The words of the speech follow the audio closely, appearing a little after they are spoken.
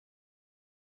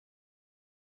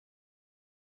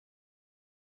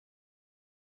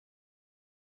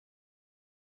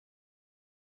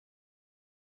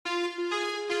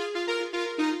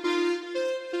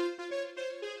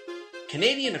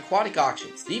Canadian Aquatic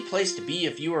Auctions, the place to be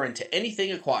if you are into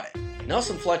anything aquatic.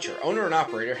 Nelson Fletcher, owner and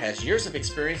operator, has years of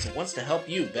experience and wants to help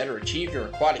you better achieve your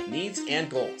aquatic needs and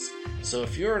goals. So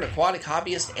if you're an aquatic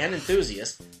hobbyist and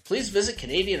enthusiast, please visit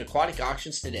Canadian Aquatic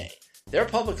Auctions today. Their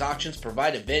public auctions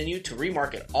provide a venue to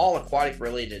remarket all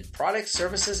aquatic-related products,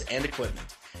 services, and equipment.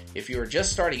 If you are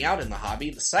just starting out in the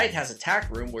hobby, the site has a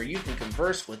tack room where you can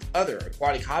converse with other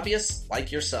aquatic hobbyists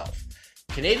like yourself.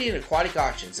 Canadian Aquatic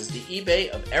Auctions is the eBay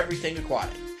of everything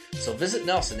aquatic. So visit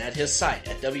Nelson at his site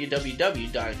at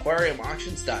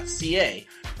www.aquariumauctions.ca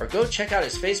or go check out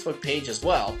his Facebook page as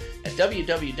well at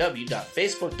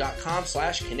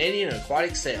www.facebook.com/Canadian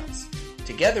Aquatic Sales.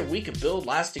 Together we can build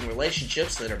lasting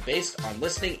relationships that are based on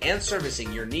listening and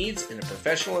servicing your needs in a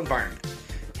professional environment.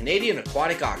 Canadian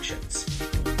Aquatic Auctions.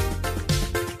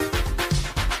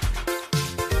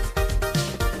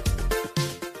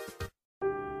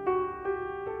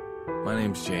 My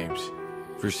name's James.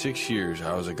 For 6 years,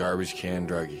 I was a garbage can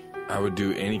druggie. I would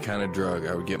do any kind of drug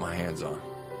I would get my hands on.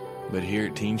 But here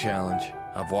at Teen Challenge,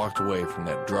 I've walked away from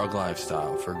that drug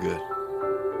lifestyle for good.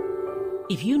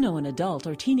 If you know an adult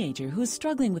or teenager who is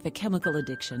struggling with a chemical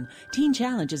addiction, Teen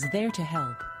Challenge is there to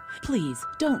help. Please,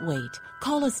 don't wait.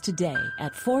 Call us today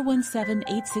at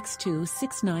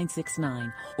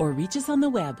 417-862-6969 or reach us on the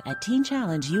web at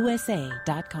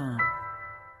teenchallengeusa.com.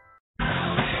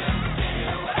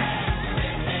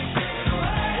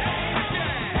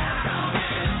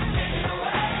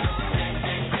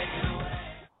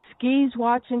 Skis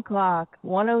Watch and Clock,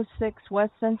 106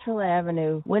 West Central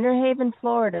Avenue, Winter Haven,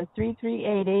 Florida,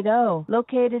 33880.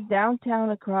 Located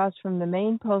downtown across from the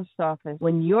main post office.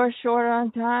 When you're short on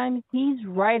time, he's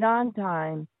right on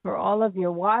time. For all of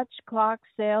your watch, clock,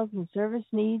 sales, and service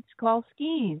needs, call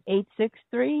Skis,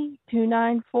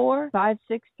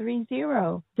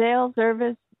 863-294-5630. Sales,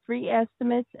 service, free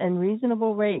estimates, and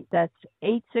reasonable rate. That's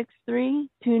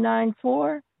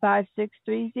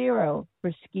 863-294-5630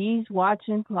 for Skis Watch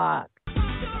and Clock.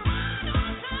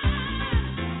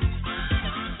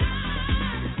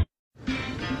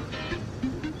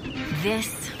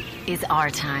 This is our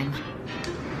time.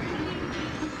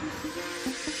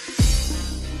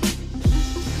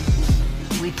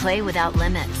 We play without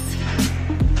limits.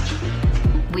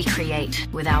 We create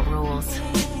without rules.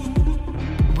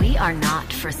 We are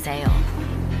not for sale.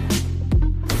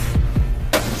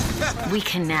 We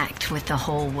connect with the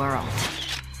whole world.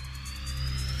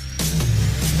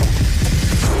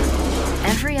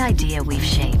 Every idea we've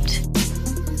shaped,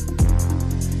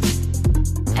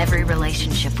 every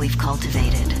relationship we've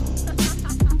cultivated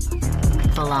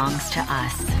belongs to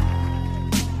us.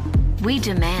 We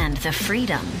demand the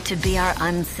freedom to be our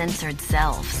uncensored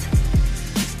selves.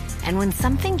 And when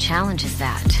something challenges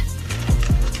that,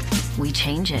 we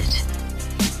change it.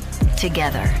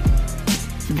 Together.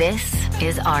 This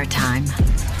is our time.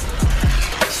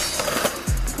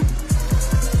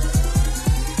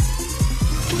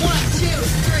 One, two,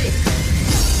 three.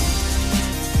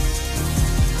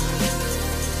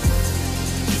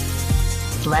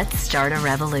 Let's start a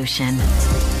revolution.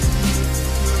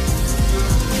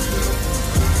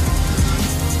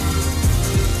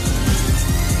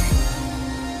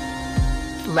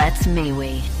 Let's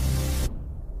MeWe.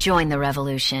 Join the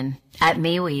revolution at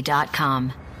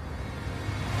MeWe.com.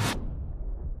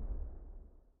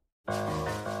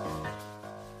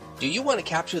 Do you want to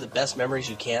capture the best memories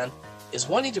you can? Is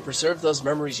wanting to preserve those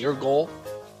memories your goal?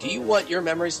 Do you want your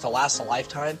memories to last a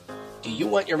lifetime? Do you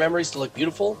want your memories to look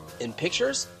beautiful in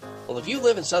pictures? Well, if you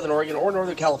live in Southern Oregon or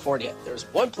Northern California,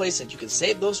 there's one place that you can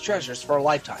save those treasures for a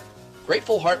lifetime.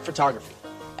 Grateful Heart Photography.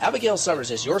 Abigail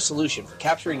Summers is your solution for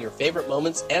capturing your favorite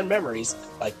moments and memories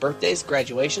like birthdays,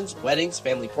 graduations, weddings,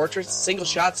 family portraits, single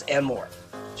shots, and more.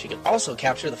 She can also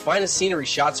capture the finest scenery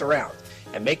shots around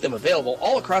and make them available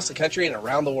all across the country and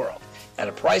around the world at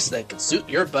a price that can suit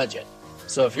your budget.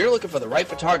 So if you're looking for the right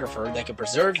photographer that can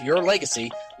preserve your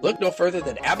legacy, look no further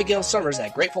than Abigail Summers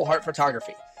at Grateful Heart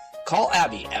Photography. Call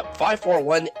Abby at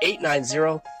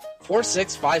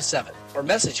 541-890-4657 or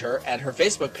message her at her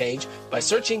Facebook page by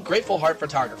searching Grateful Heart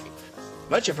Photography.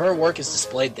 Much of her work is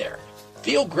displayed there.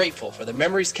 Feel grateful for the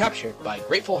memories captured by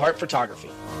Grateful Heart Photography.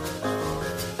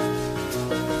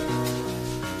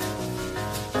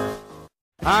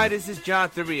 Hi, this is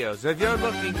Jonathan Rios. If you're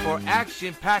looking for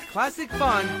action-packed classic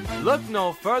fun, look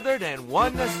no further than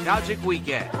One Nostalgic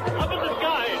Weekend. Up in the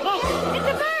sky, look! It's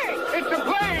a bird! It's a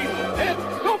plane! It's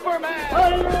Superman!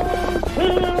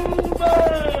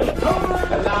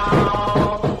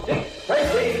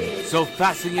 So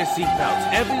fasten your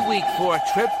seatbelts every week for a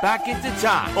trip back into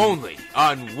time, only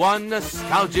on One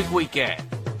Nostalgic Weekend.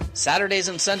 Saturdays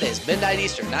and Sundays, midnight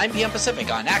Eastern, 9 p.m.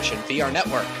 Pacific on Action VR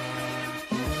Network.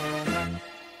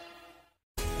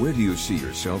 Where do you see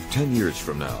yourself 10 years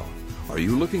from now? Are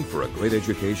you looking for a great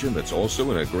education that's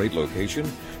also in a great location?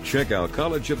 Check out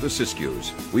College of the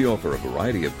Siskiyous. We offer a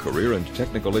variety of career and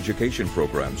technical education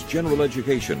programs, general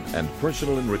education, and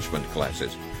personal enrichment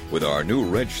classes. With our new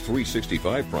Reg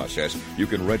 365 process, you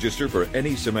can register for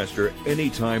any semester, any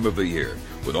time of the year.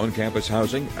 With on-campus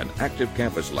housing, an active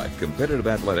campus life, competitive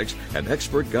athletics, and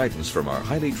expert guidance from our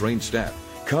highly trained staff,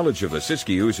 College of the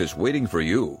Siskiyous is waiting for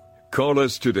you. Call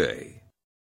us today.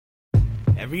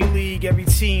 Every league, every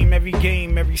team, every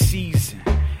game, every season.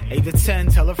 8 to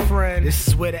 10, tell a friend. This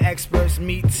is where the experts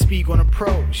meet to speak on the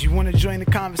pros. You want to join the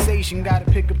conversation, gotta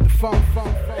pick up the phone.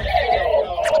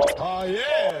 Oh,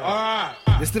 yeah. All right.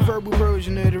 This the verbal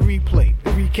version of the replay, the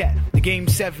recap, the game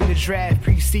 7, the draft,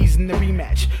 preseason, the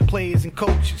rematch, players and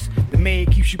coaches. The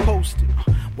maid keeps you posted,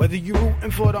 whether you're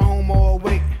rooting for the home or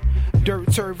away.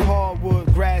 Dirt, turf,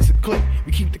 hardwood, grass, or clay.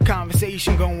 We keep the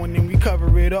conversation going and we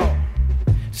cover it all.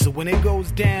 So when it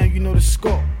goes down, you know the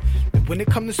score. And when it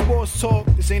comes to sports talk,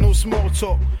 this ain't no small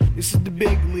talk. This is the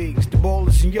big leagues, the ball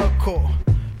is in your court.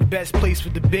 The best place for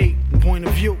debate and point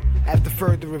of view. After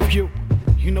further review,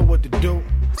 you know what to do.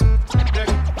 Check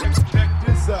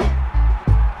this out.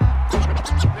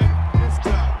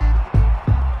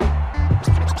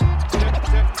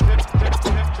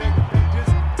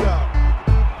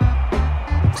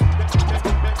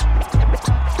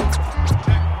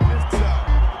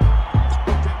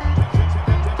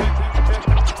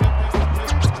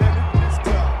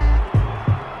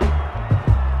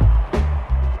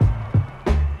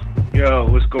 Yo,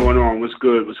 what's going on? What's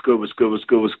good?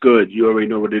 You already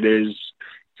know what it is.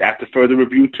 It's After Further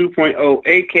Review 2.0,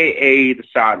 a.k.a. the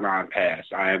Sideline Pass.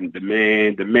 I am the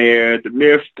man, the mayor, the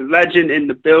myth, the legend in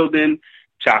the building,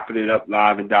 chopping it up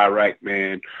live and direct,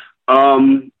 man.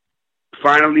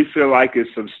 Finally feel like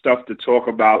it's some stuff to talk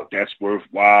about that's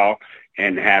worthwhile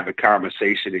and have a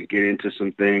conversation and get into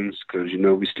some things because, you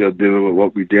know, we still dealing with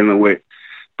what we're dealing with.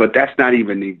 But that's not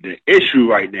even the issue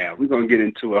right now. We're going to get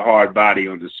into a hard body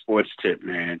on the sports tip,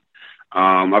 man.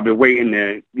 I've been waiting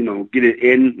to, you know, get it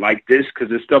in like this because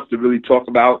there's stuff to really talk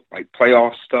about, like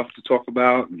playoff stuff to talk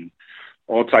about and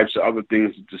all types of other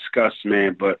things to discuss,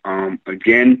 man. But,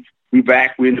 again, we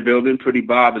back. We in the building. Pretty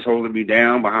Bob is holding me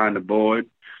down behind the board.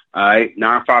 All right,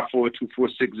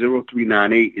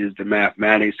 954-246-0398 is the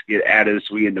mathematics. Get at us.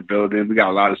 We in the building. We got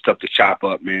a lot of stuff to chop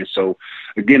up, man. So,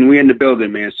 again, we in the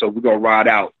building, man. So we're going to ride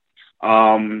out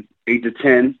 8 to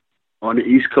 10 on the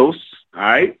East Coast. All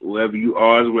right, wherever you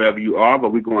are is wherever you are,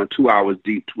 but we're going 2 hours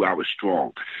deep, 2 hours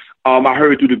strong. I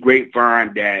heard through the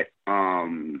grapevine that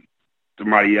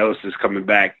somebody else is coming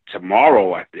back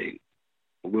tomorrow, I think.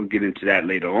 We'll get into that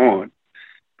later on.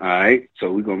 All right,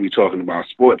 so we're going to be talking about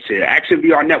sports here. Action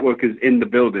VR Network is in the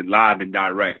building, live and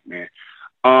direct, man.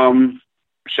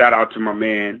 Shout out to my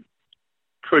man,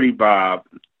 Pretty Bob,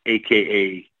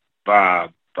 a.k.a.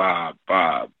 Bob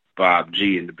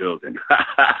G in the building.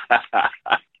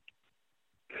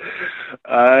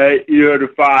 All right, you heard the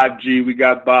 5G. We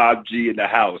got Bob G in the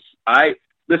house. All right,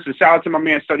 listen, shout out to my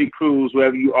man, Study Cruz,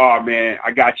 wherever you are, man.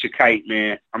 I got your kite,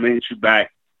 man. I'm going to hit you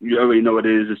back. You already know what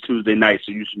it is. It's Tuesday night,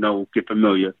 so you should know, get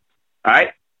familiar. All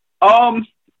right?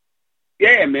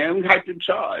 Yeah, man, we hyped in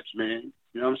charge, man.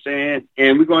 You know what I'm saying?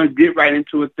 And we're going to get right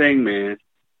into a thing, man.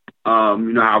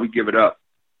 You know how we give it up.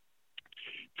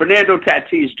 Fernando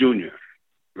Tatis Jr.,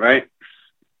 right?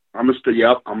 I'm going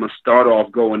to start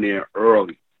off going there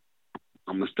early.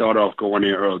 We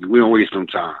don't waste no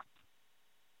time.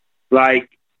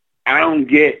 Like, I don't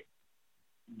get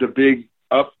the big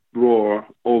uproar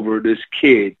over this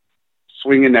kid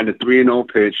swinging at a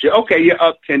 3-0 pitch. Okay, you're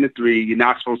up 10-3. You're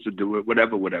not supposed to do it,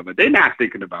 whatever. They're not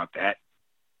thinking about that.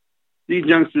 These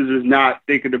youngsters is not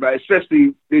thinking about it,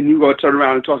 especially then you go turn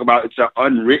around and talk about it's an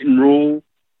unwritten rule.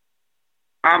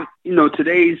 You know,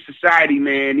 today's society,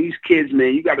 man, these kids,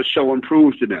 man, you got to show and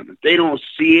prove to them. If they don't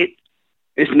see it,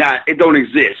 it don't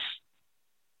exist.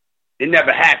 It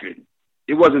never happened.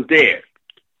 It wasn't there.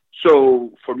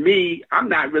 So for me, I'm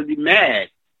not really mad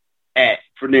at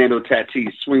Fernando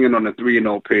Tatis swinging on a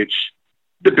 3-0 pitch.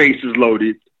 The base is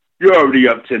loaded. You're already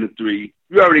up 10-3.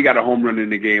 You already got a home run in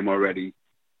the game already.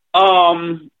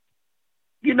 You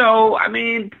know, I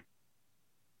mean,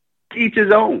 each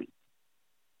his own.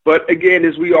 But again,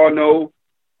 as we all know,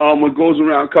 what goes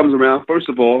around comes around, first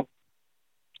of all.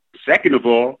 Second of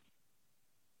all,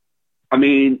 I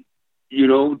mean, you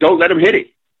know, don't let him hit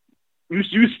it.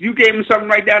 You gave him something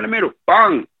right down the middle.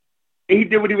 Bang. And he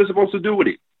did what he was supposed to do with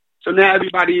it. So now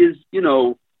everybody is,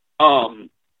 even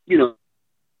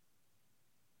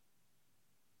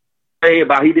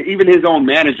his own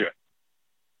manager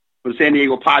for the San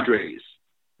Diego Padres,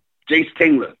 Jace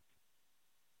Tingler.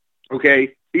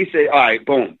 Okay? He said, all right,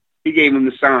 boom. He gave him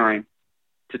the sign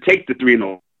to take the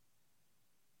 3-0.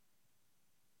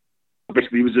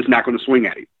 Basically, he was just not going to swing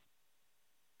at him.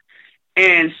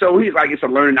 And so he's like, it's a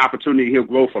learning opportunity. He'll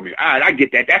grow from it. All right, I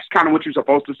get that. That's kind of what you're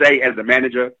supposed to say as a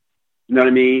manager. You know what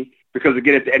I mean? Because,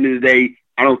 again, at the end of the day,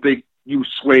 I don't think you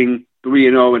swing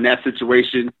 3-0 in that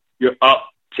situation. You're up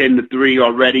 10-3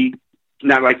 already. It's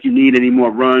not like you need any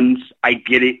more runs. I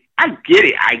get it. I get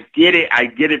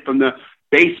it from the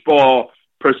baseball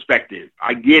perspective.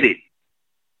 I get it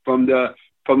from the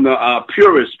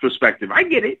purist perspective. I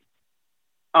get it.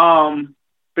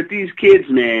 But these kids,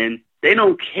 man, they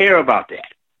don't care about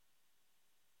that.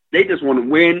 They just want to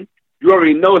win. You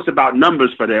already know it's about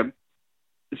numbers for them.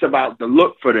 It's about the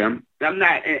look for them. I'm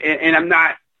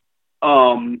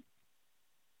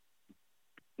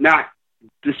not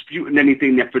disputing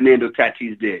anything that Fernando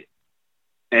Tatis did.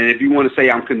 And if you want to say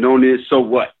I'm condoning it, so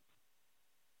what?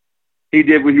 He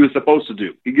did what he was supposed to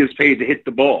do. He gets paid to hit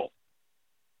the ball.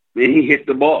 And he hit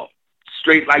the ball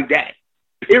straight like that,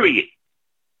 period.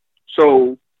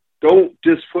 So don't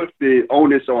just put the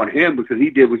onus on him because he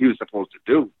did what he was supposed to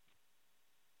do.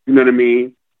 You know what I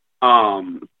mean?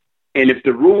 And if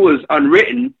the rule is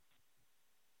unwritten,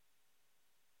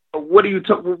 what do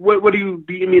you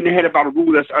beat me in the head about a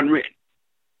rule that's unwritten?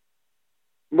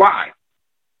 Why?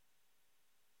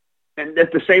 And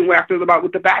that's the same way I feel about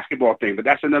with the basketball thing, but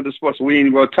that's another sport, so we ain't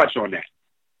even going to touch on that.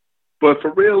 But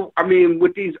for real, I mean,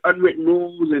 with these unwritten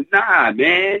rules, and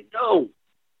man, no.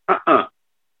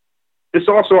 It's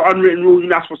also an unwritten rule you're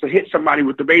not supposed to hit somebody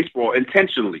with the baseball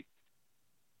intentionally.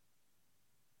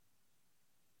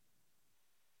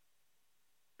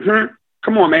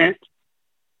 Come on, man.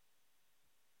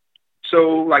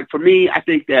 So, like, for me, I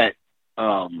think that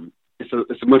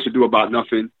it's a much ado about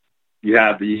nothing. You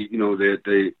have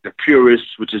the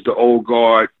purists, which is the old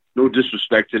guard, no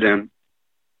disrespect to them,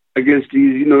 against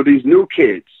these new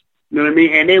kids. You know what I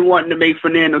mean? And they wanting to make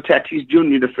Fernando Tatis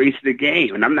Jr. the face of the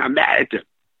game, and I'm not mad at them.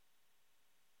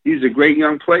 He's a great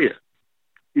young player.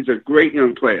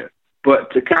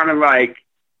 But to kind of like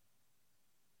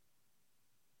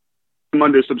him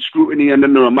under some scrutiny,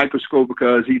 under a microscope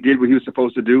because he did what he was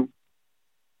supposed to do,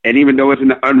 and even though it's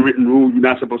an unwritten rule, you're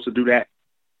not supposed to do that.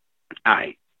 All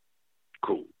right,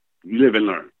 cool. You live and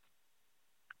learn.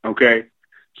 Okay?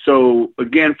 So,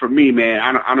 again, for me, man,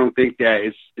 I don't think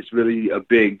that it's really a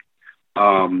big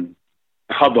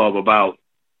hubbub about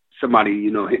somebody,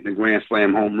 hitting a grand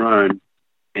slam home run,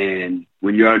 and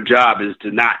when your job is to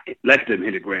not let them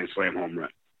hit a grand slam home run.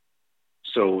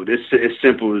 So this is as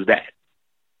simple as that.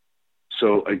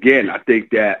 So, again, I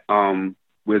think that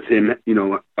with him,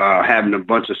 having a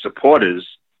bunch of supporters,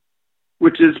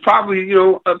 which is probably,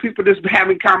 people just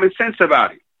having common sense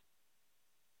about it.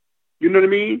 You know what I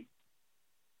mean?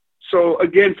 So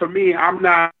again, for me, I'm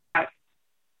not mad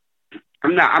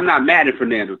at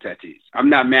Fernando Tatis. I'm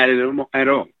not mad at him at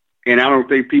all, and I don't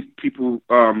think people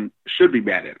should be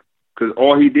mad at him because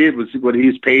all he did was what he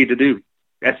was paid to do.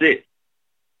 That's it.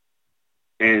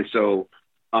 And so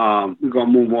we're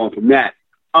gonna move on from that.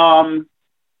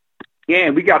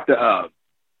 We got the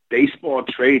baseball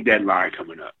trade deadline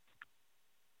coming up.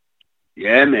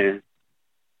 Yeah, man.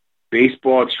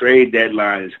 Baseball trade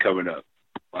deadline is coming up.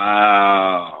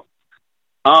 Wow.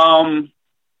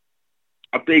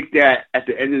 I think that at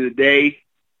the end of the day,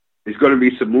 there's going to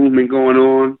be some movement going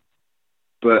on,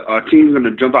 but our team's going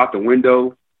to jump out the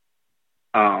window.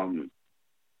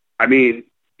 I mean,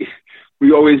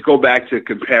 we always go back to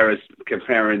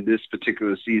comparing this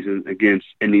particular season against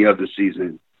any other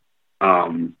season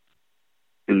in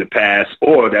the past,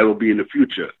 or that will be in the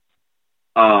future.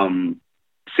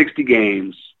 60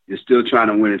 games, you're still trying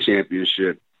to win a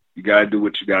championship. You got to do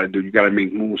what you got to do. You got to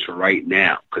make moves for right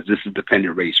now because this is the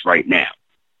pennant race right now.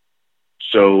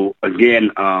 So,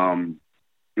 again, I'm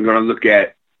going to look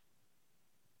at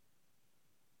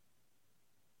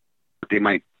what they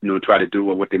might try to do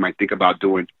or what they might think about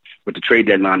doing with the trade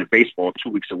deadline in baseball 2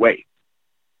 weeks away.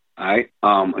 All right?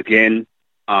 Again,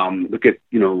 look at,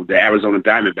 the Arizona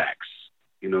Diamondbacks.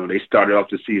 They started off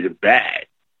the season bad,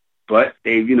 but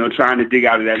they, trying to dig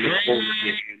out of that hole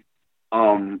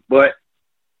again. But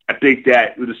I think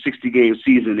that with a 60-game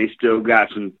season, they still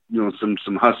got some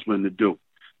hustling to do.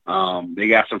 They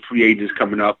got some free agents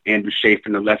coming up, Andrew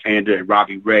Chafin, the left-hander, and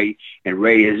Robbie Ray. And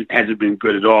Ray hasn't been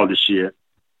good at all this year.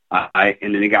 And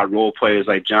then they got role players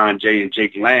like John Jay and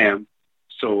Jake Lamb.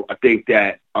 So I think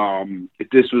that if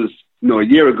this was, a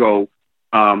year ago,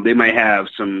 they might have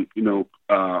some,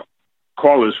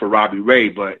 callers for Robbie Ray,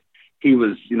 but he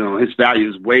was, his value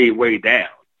is way, way down.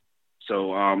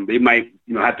 So they might,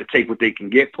 have to take what they can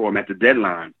get for him at the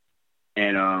deadline.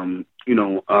 And,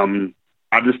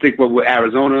 I just think with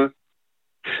Arizona,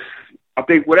 I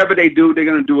think whatever they do, they're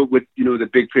going to do it with, the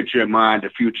big picture in mind, the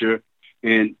future,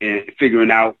 and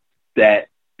figuring out that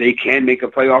they can make a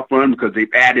playoff run because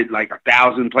they've added like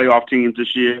 1,000 playoff teams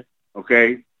this year.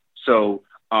 Okay. So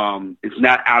it's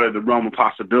not out of the realm of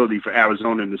possibility for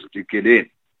Arizona to get in.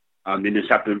 They just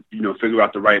have to, figure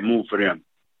out the right move for them.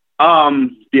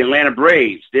 The Atlanta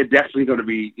Braves, they're definitely going to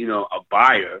be, a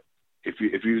buyer. If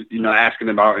you asking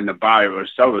about in the buyer or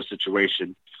seller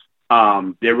situation.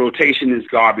 Their rotation is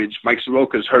garbage. Mike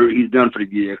Soroka's hurt. He's done for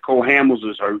the year. Cole Hamels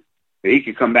is hurt. He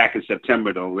could come back in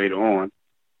September, though, later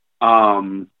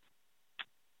on.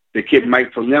 The kid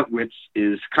Mike Foltynewicz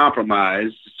is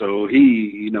compromised, so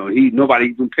nobody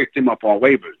even picked him up on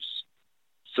waivers.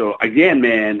 So, again,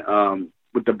 man,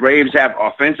 what the Braves have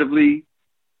offensively,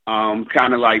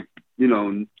 kind of like,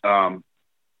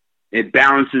 it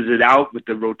balances it out with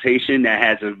the rotation that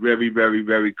has a very, very,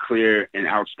 very clear and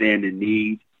outstanding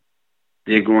need.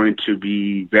 They're going to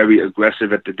be very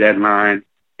aggressive at the deadline.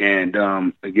 And,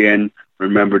 again,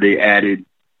 remember they added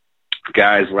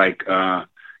guys like,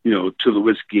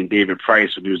 Tulowitzki and David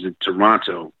Price when he was in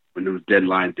Toronto when there was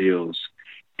deadline deals.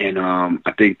 And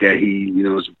I think that he,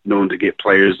 is known to get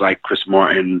players like Chris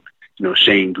Martin,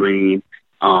 Shane Green.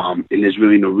 And there's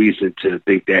really no reason to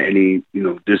think that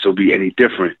this will be any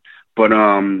different. But,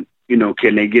 can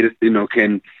they get it,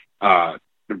 can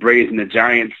the Braves and the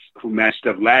Giants, who matched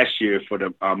up last year for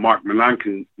the Mark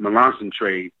Melanson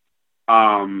trade,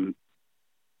 Johnny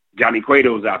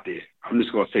Cueto's out there. I'm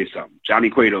just going to say something. Johnny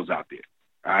Cueto's out there.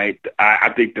 All right.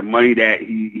 I think the money that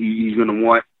he's going to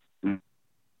want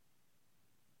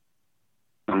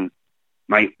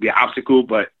might be an obstacle,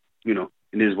 but, it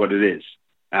is what it is.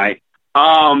 All right.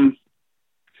 I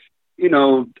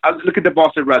look at the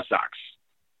Boston Red Sox.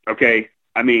 Okay.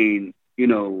 I mean,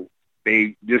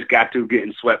 they just got to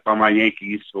getting swept by my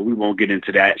Yankees, so we won't get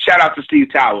into that. Shout out to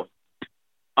Steve Tower.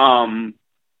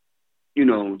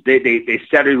 They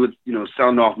started with,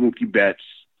 selling off Mookie Betts.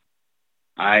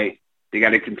 All right. They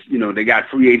got to, they got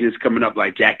free agents coming up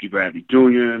like Jackie Bradley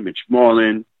Jr., Mitch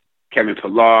Moreland, Kevin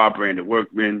Pillar, Brandon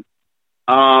Workman.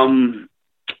 I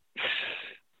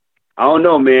don't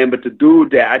know, man, but the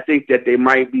dude that I think that they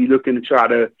might be looking to try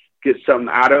to get something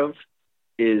out of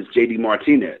is JD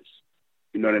Martinez.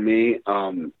 You know what I mean?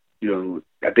 I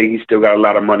think he's still got a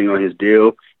lot of money on his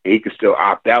deal, and he can still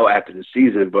opt out after the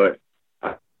season. But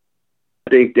I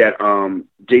think that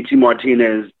JD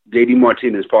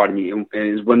Martinez, pardon me, and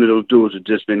is one of those dudes who's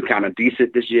just been kind of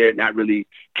decent this year, not really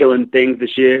killing things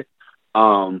this year.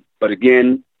 But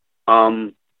again,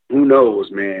 who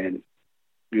knows, man?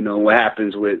 What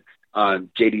happens with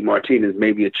JD Martinez,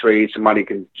 maybe a trade, somebody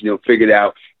can, figure it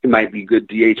out. It might be good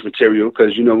DH material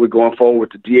because, we're going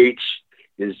forward with the DH.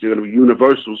 Is going to be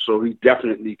universal, so he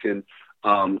definitely can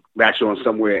latch on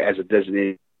somewhere as a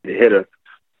designated hitter.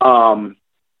 And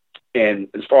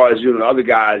as far as, the other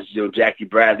guys, Jackie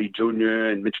Bradley Jr.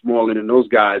 and Mitch Moreland and those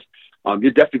guys, you're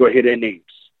definitely going to hear their names,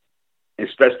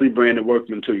 especially Brandon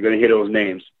Workman, too. You're going to hear those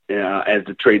names as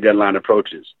the trade deadline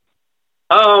approaches.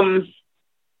 Who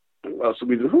else are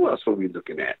we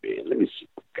looking at, man? Let me see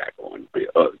what we got going here.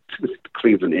 The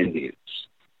Cleveland Indians.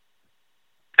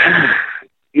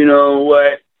 You know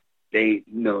what? They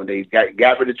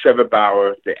got rid of Trevor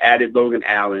Bauer. They added Logan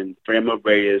Allen, Framber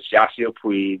Reyes, Yasiel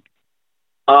Puig.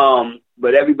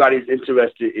 But everybody's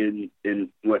interested in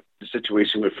what the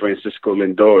situation with Francisco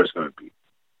Lindor is going to be.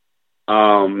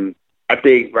 I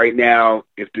think right now,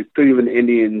 if the Cleveland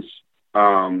Indians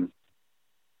could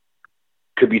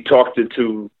be talked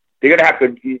into, they're gonna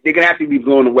have to be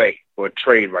blown away for a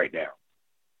trade right now.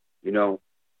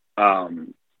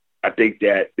 I think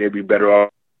that they'd be better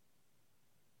off.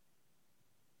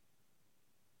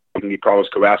 Carlos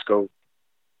Carrasco.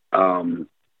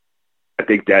 I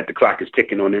think that the clock is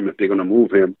ticking on him if they're going to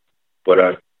move him.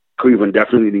 But Cleveland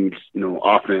definitely needs,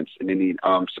 offense, and they need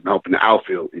some help in the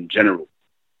outfield in general.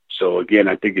 So, again,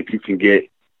 I think if you can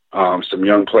get some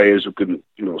young players who can,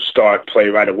 start play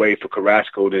right away for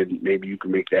Carrasco, then maybe you can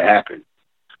make that happen.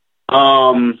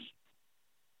 And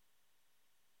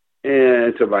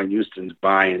Tavon Houston's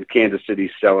buying. Kansas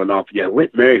City's selling off. Yeah,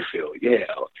 Whit Merrifield. Yeah,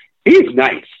 he's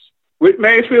nice. Whit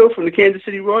Merrifield from the Kansas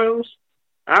City Royals,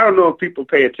 I don't know if people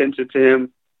pay attention to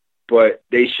him, but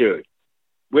they should.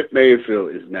 Whit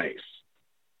Merrifield is nice.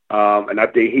 And I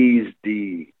think he's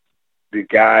the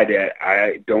guy that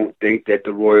I don't think that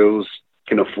the Royals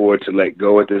can afford to let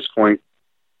go at this point.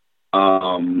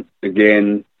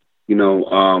 Again,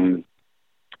 Dayton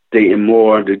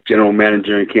Moore, the general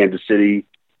manager in Kansas City,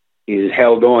 is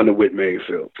held on to Whit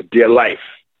Merrifield for dear life,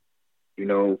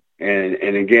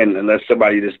 And again, unless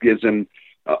somebody just gives him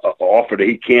offer that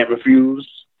he can't refuse.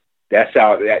 That's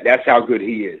how good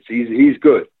he is. He's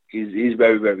good. He's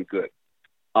very, very good.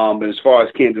 But as far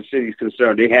as Kansas City is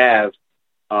concerned, they have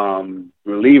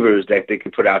relievers that they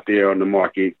can put out there on the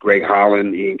market. Greg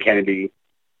Holland, Ian Kennedy,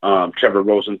 Trevor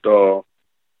Rosenthal.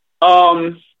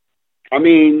 I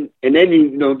mean, and then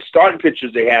the starting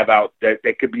pitchers they have out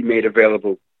that could be made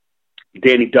available.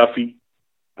 Danny Duffy,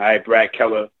 Brad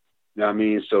Keller. You know what I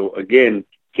mean? So again,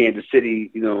 Kansas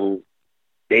City,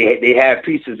 they have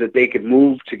pieces that they can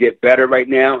move to get better right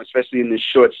now, especially in this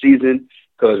short season,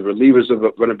 because relievers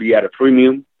are going to be at a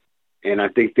premium. And I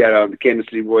think that the Kansas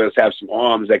City Royals have some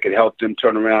arms that can help them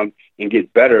turn around and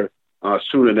get better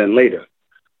sooner than later.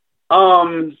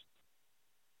 The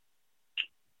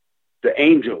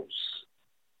Angels.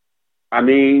 I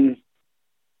mean,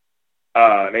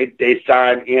 they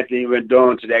signed Anthony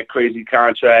Rendon to that crazy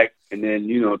contract and then,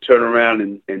 turn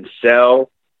around and sell.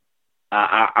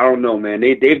 I don't know, man.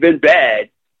 They've been bad,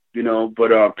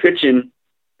 but pitching,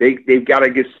 they've got to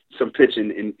get some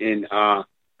pitching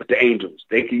with the Angels.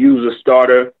 They could use a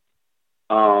starter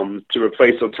to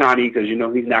replace Ohtani because,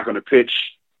 he's not going to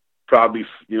pitch probably,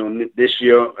 this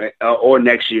year or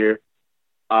next year.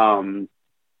 I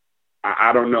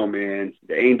don't know, man.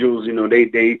 The Angels,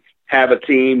 they have a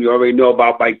team. You already know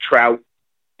about Mike Trout,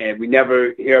 and we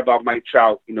never hear about Mike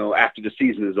Trout, after the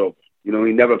season is over. He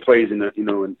never plays in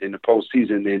the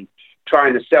postseason, and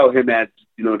trying to sell him as,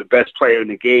 the best player in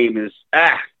the game is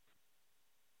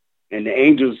And the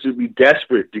Angels should be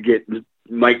desperate to get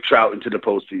Mike Trout into the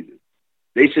postseason.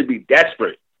 They should be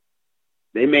desperate.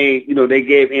 They they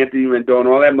gave Anthony Rendon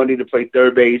all that money to play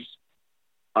third base.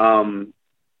 The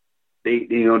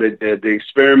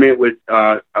experiment with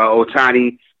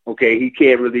Ohtani. Okay, he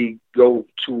can't really go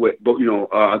two-way,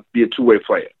 be a two-way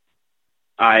player.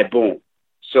 All right, boom.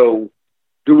 So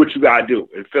do what you got to do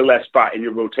and fill that spot in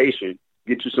your rotation.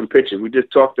 Get you some pitching. We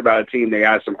just talked about a team that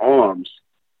got some arms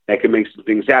that can make some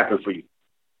things happen for you.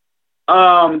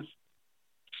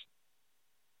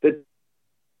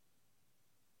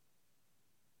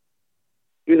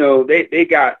 They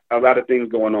got a lot of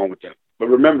things going on with them. But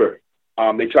remember,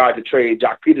 they tried to trade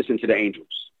Jock Peterson to the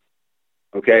Angels.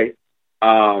 Okay?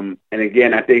 And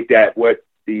again, I think that what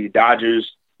the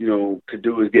Dodgers, could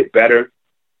do is get better.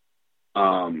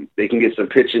 They can get some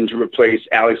pitching to replace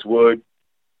Alex Wood.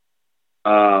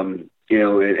 And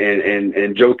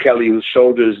Joe Kelly, whose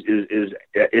shoulders is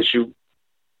an issue.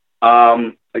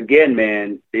 Again,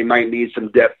 man, they might need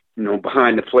some depth,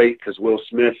 behind the plate because Will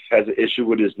Smith has an issue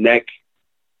with his neck.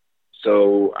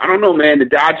 So I don't know, man. The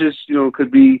Dodgers,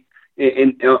 could be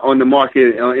in the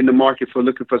market for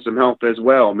looking for some help as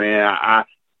well, man.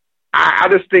 I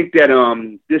just think that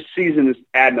this season is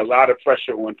adding a lot of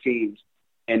pressure on teams,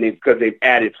 and because they've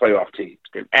added playoff teams,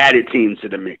 they've added teams to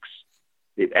the mix.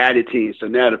 They've added teams, so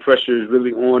now the pressure is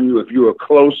really on you. If you were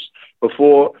close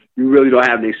before, you really don't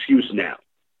have an excuse now.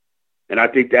 And I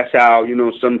think that's how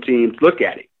some teams look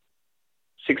at it.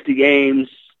 60 games,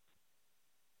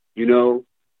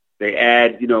 they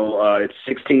add, it's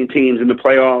 16 teams in the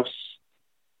playoffs.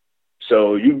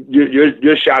 So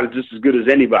your shot is just as good as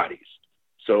anybody's.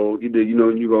 So either, you're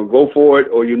going to go for it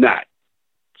or you're not.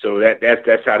 So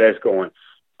that's how that's going.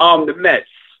 The Mets.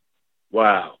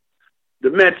 Wow. The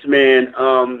Mets, man,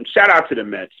 shout out to the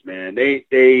Mets, man.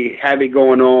 They have it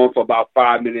going on for about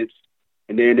 5 minutes,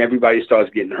 and then everybody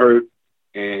starts getting hurt,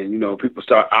 and, people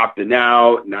start opting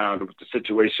out. Now, what the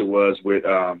situation was with,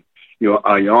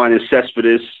 Yoenis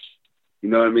Cespedes, you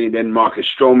know what I mean? Then Marcus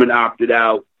Stroman opted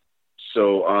out.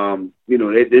 So,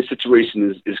 this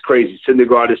situation is crazy.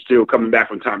 Syndergaard is still coming back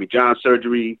from Tommy John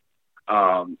surgery.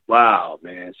 Wow,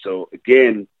 man. So,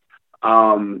 again,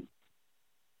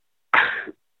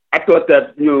 I thought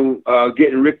that,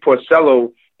 getting Rick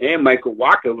Porcello and Michael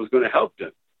Wacha was going to help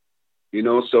them.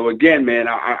 So again, man,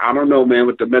 I don't know, man,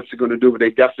 what the Mets are going to do, but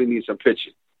they definitely need some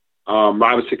pitching.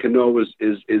 Robinson Cano is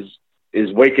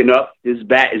waking up. His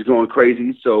bat is going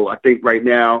crazy. So I think right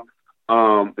now,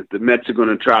 if the Mets are going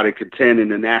to try to contend in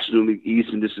the National League East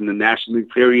and this in the National League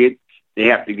period, they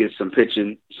have to get some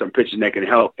pitching that can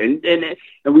help. And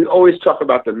we always talk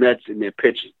about the Mets and their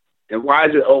pitching. And why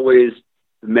is it always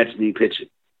the Mets need pitching?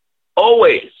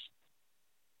 Always.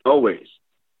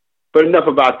 But enough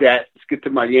about that. Let's get to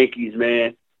my Yankees,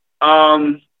 man.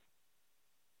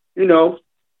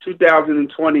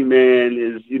 2020, man,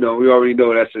 is, we already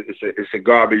know it's a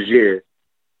garbage year,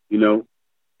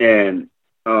 and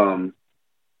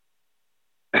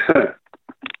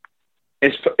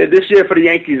this year for the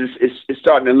Yankees it's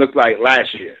starting to look like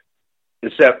last year,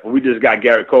 except we just got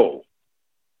Garrett Cole.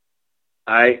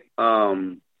 All right,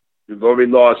 we've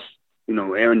already lost,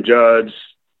 Aaron Judge.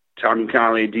 Tommy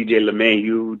Conley, DJ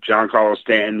LeMahieu, Giancarlo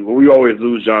Stanton. Well, we always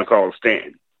lose Giancarlo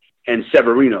Stanton and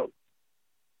Severino.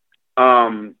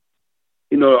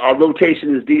 You know, our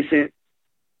rotation is decent.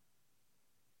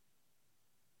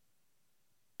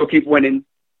 We'll keep winning.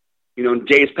 You know,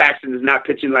 Jace Paxton is not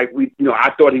pitching like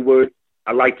I thought he would.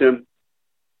 I liked him.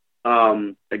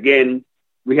 Again,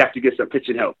 we have to get some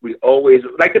pitching help. We always,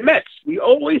 like the Mets, we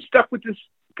always stuck with this,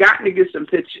 got to get some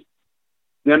pitching.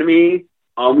 You know what I mean?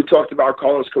 We talked about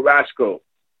Carlos Carrasco.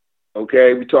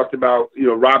 Okay? We talked about,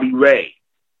 Robbie Ray.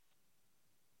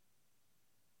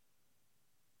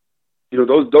 You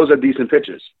know, those are decent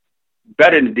pitchers.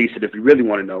 Better than decent if you really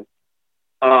want to know.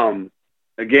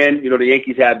 Again, the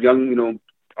Yankees have young,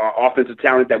 offensive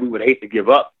talent that we would hate to give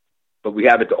up, but we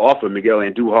have it to offer. Miguel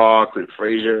Andujar, Clint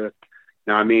Frazier. You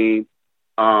know what I mean?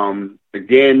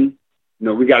 Again,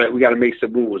 we gotta make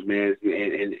some moves, man,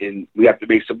 and we have to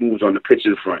make some moves on the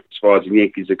pitching front as far as the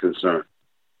Yankees are concerned.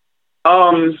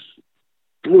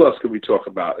 Who else could we talk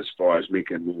about as far as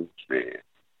making moves, man?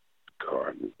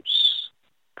 Cardinals,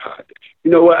 Padres.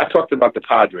 You know what? I talked about the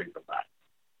Padres a lot,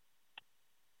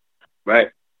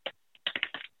 right?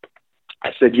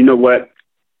 I said, you know what?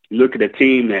 You look at a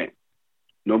team that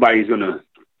nobody's gonna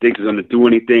think is gonna do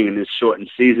anything in this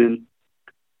shortened season.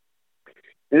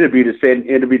 It'll be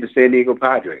the San Diego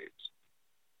Padres.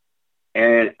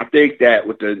 And I think that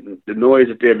with the noise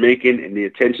that they're making and the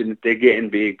attention that they're getting,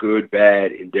 be it good,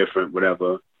 bad, indifferent,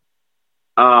 whatever,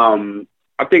 I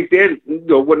think they're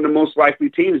one of the most likely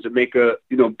teams to make a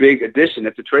big addition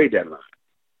at the trade deadline.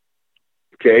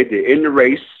 Okay, they're in the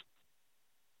race.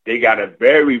 They got a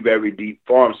very, very deep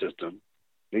farm system.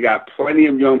 They got plenty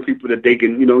of young people that they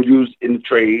can use in the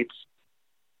trades.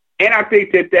 And I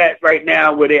think that right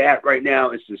now, where they're at right now,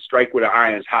 is to strike where the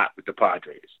iron's hot with the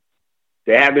Padres.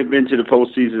 They haven't been to the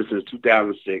postseason since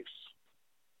 2006.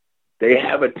 They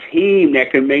have a team that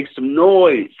can make some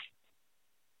noise.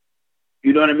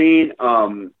 You know what I mean?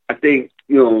 I think,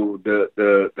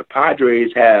 the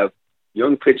Padres have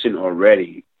young pitching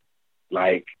already,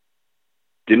 like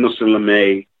Dinelson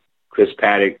Lamet, Chris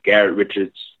Paddock, Garrett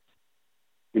Richards.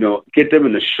 Get them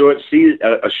in a short series,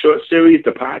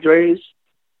 the Padres.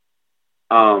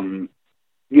 I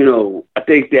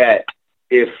think that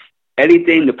if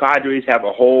anything, the Padres have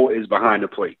a hole is behind the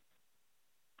plate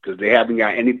because they haven't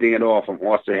got anything at all from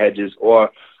Austin Hedges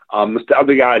or what's the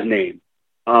other guy's name?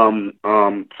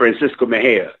 Francisco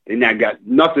Mejia. They not got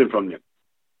nothing from them.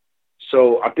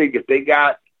 So I think if they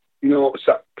got,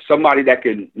 somebody that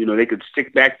can, they could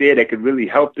stick back there that could really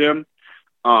help them.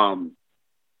 I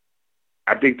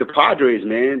think the Padres,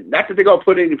 man, not that they're going to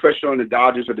put any pressure on the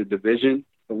Dodgers or the division,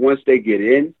 but once they get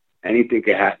in, anything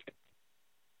can happen,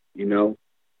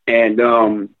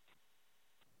 And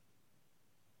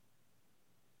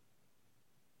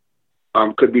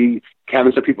could be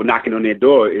having some people knocking on their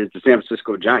door is the San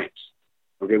Francisco Giants.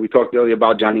 Okay, we talked earlier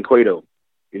about Johnny Cueto.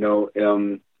 He's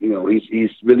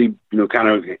really, kind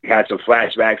of had some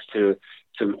flashbacks to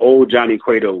some old Johnny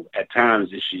Cueto at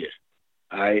times this year.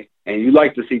 All right, and you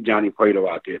like to see Johnny Cueto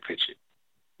out there pitching.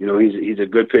 He's a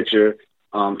good pitcher.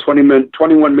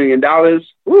 $21 million.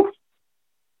 Woo.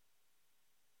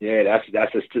 Yeah,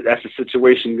 that's a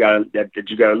situation that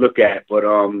you gotta look at. But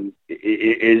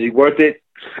is he worth it?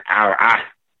 I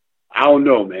don't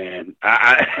know, man.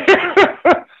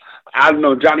 I don't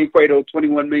know. Johnny Cueto,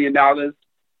 $21 million.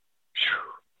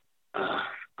 I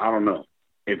don't know.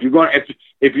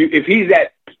 If he's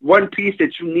that one piece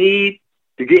that you need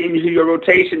to get into your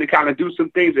rotation to kind of do some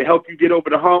things to help you get over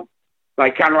the hump,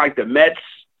 like kind of like the Mets,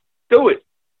 do it.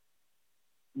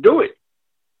 You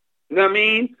know what I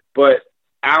mean? But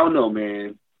I don't know,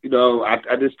 man.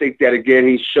 I just think that again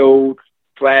he showed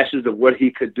flashes of what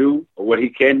he could do or what he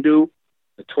can do.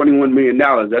 The $21 million,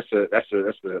 that's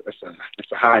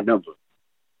a high number.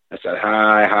 That's a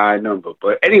high number.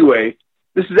 But anyway,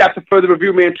 this is After Further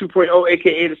Review, man 2.0,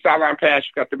 aka the Sideline Pass.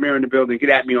 You got the mirror in the building. Get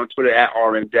at me on Twitter at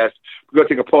RMDesk. We're gonna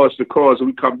take a pause to cause. When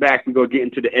we come back, we're gonna get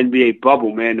into the NBA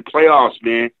bubble, man. The playoffs,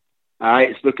 man. All right,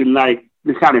 it's looking like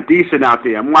it's kind of decent out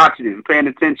there. I'm watching it. I'm paying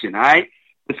attention. All right,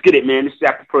 let's get it, man. This is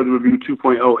After Further Review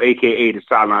 2.0, aka the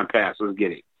Sideline Pass. Let's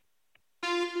get it.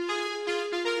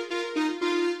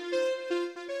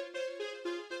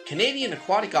 Canadian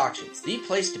Aquatic Auctions, the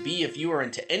place to be if you are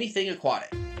into anything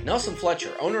aquatic. Nelson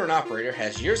Fletcher, owner and operator,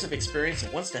 has years of experience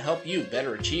and wants to help you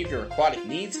better achieve your aquatic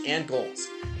needs and goals.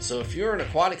 So if you're an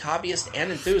aquatic hobbyist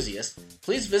and enthusiast,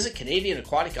 please visit Canadian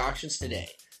Aquatic Auctions today.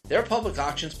 Their public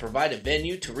auctions provide a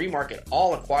venue to remarket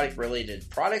all aquatic-related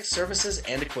products, services,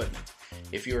 and equipment.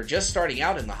 If you are just starting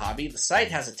out in the hobby, the site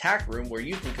has a tack room where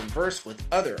you can converse with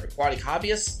other aquatic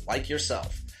hobbyists like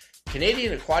yourself.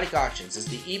 Canadian Aquatic Auctions is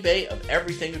the eBay of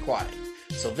everything aquatic.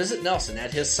 So visit Nelson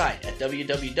at his site at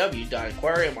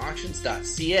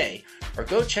www.aquariumauctions.ca or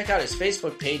go check out his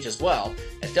Facebook page as well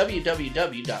at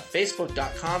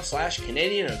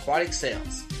www.facebook.com/Canadian Aquatic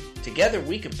Sales. Together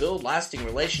we can build lasting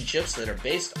relationships that are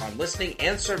based on listening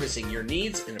and servicing your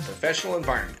needs in a professional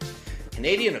environment.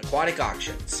 Canadian Aquatic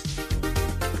Auctions.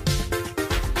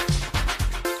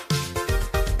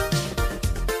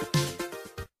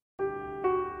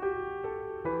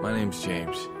 My name's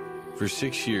James. For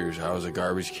 6 years, I was a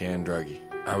garbage can druggie.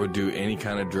 I would do any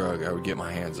kind of drug I would get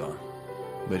my hands on.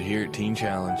 But here at Teen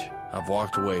Challenge, I've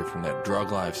walked away from that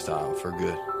drug lifestyle for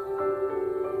good.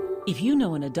 If you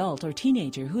know an adult or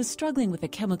teenager who is struggling with a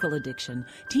chemical addiction,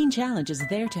 Teen Challenge is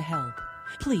there to help.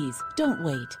 Please, don't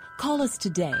wait. Call us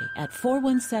today at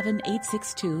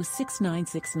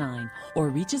 417-862-6969 or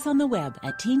reach us on the web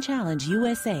at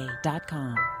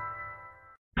teenchallengeusa.com.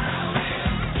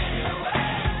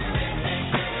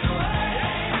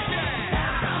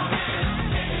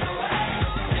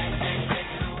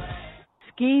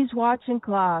 Skis Watch and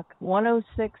Clock,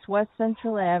 106 West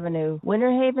Central Avenue,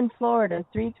 Winter Haven, Florida,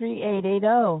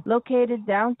 33880. Located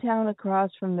downtown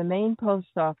across from the main post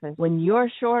office. When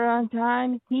you're short on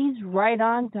time, he's right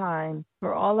on time.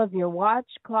 For all of your watch,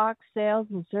 clock, sales,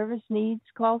 and service needs,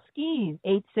 call Skis,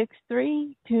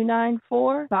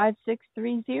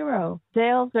 863-294-5630.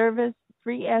 Sales, service,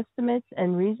 free estimates,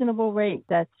 and reasonable rates.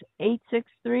 That's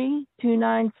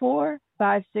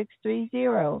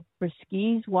 863-294-5630 for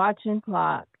Skis Watch and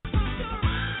Clock.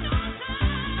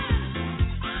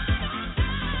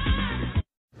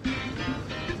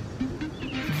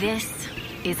 This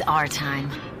is our time.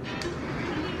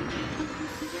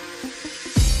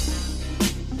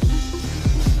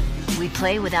 We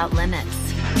play without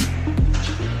limits.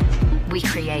 We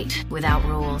create without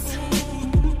rules.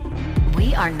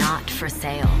 We are not for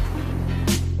sale.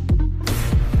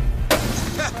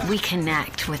 We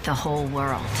connect with the whole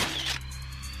world.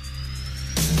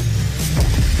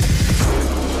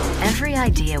 Every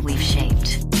idea we've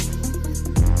shaped,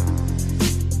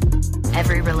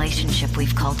 every relationship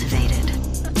we've cultivated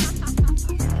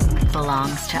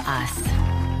belongs to us.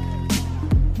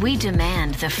 We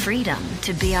demand the freedom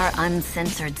to be our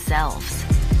uncensored selves.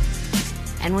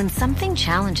 And when something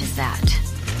challenges that,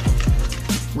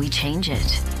 we change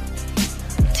it.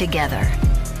 Together.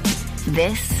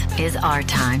 This is our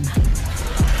time.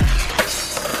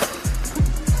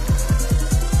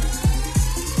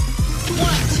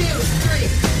 One, two, three.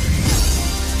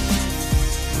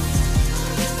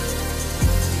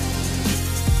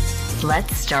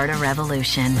 Let's start a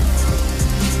revolution.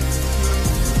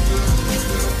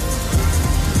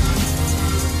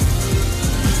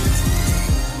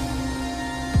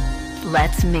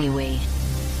 Let's MeWe.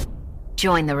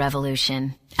 Join the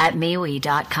revolution at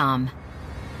MeWe.com.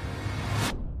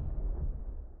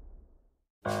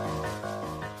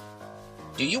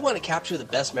 Do you want to capture the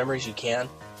best memories you can?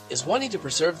 Is wanting to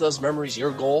preserve those memories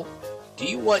your goal? Do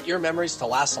you want your memories to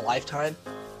last a lifetime?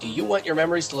 Do you want your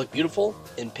memories to look beautiful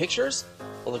in pictures?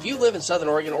 Well, if you live in Southern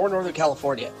Oregon or Northern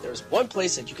California, there's one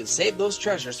place that you can save those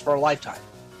treasures for a lifetime.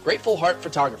 Grateful Heart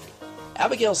Photography.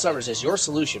 Abigail Summers is your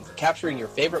solution for capturing your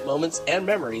favorite moments and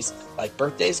memories like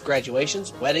birthdays,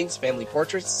 graduations, weddings, family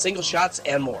portraits, single shots,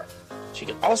 and more. She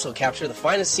can also capture the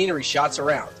finest scenery shots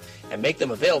around and make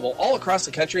them available all across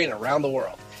the country and around the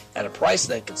world at a price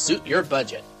that can suit your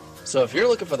budget. So if you're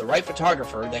looking for the right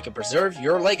photographer that can preserve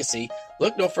your legacy,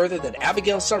 look no further than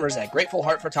Abigail Summers at Grateful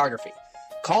Heart Photography.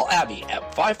 Call Abby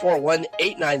at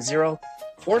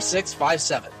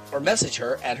 541-890-4657 or message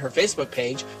her at her Facebook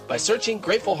page by searching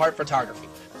Grateful Heart Photography.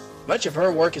 Much of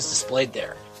her work is displayed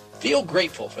there. Feel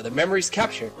grateful for the memories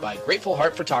captured by Grateful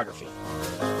Heart Photography.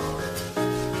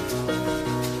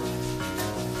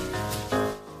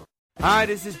 Hi,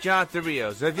 this is Jonathan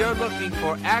Rios. If you're looking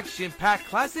for action-packed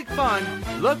classic fun,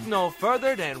 look no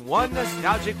further than One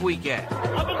Nostalgic Weekend.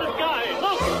 Up in the sky,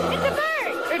 look! It's a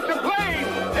bird! It's a plane!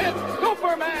 It's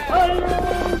Superman!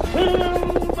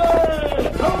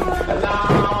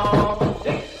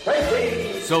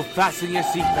 So fasten your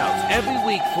seatbelts every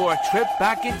week for a trip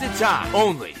back into time,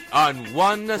 only on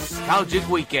One Nostalgic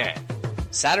Weekend.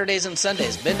 Saturdays and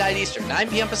Sundays, midnight Eastern,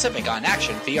 9 p.m. Pacific on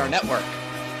Action VR Network.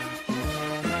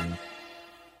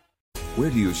 Where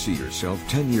do you see yourself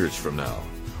 10 years from now?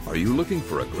 Are you looking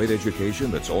for a great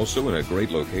education that's also in a great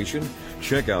location?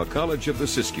 Check out College of the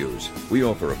Siskiyous. We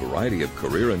offer a variety of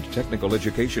career and technical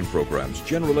education programs,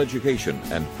 general education,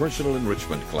 and personal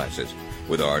enrichment classes.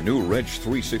 With our new Reg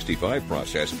 365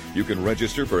 process, you can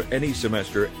register for any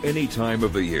semester, any time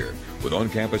of the year. With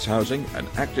on-campus housing, an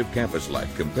active campus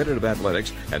life, competitive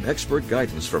athletics, and expert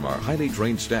guidance from our highly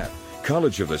trained staff,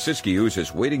 College of the Siskiyous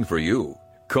is waiting for you.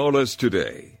 Call us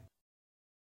today.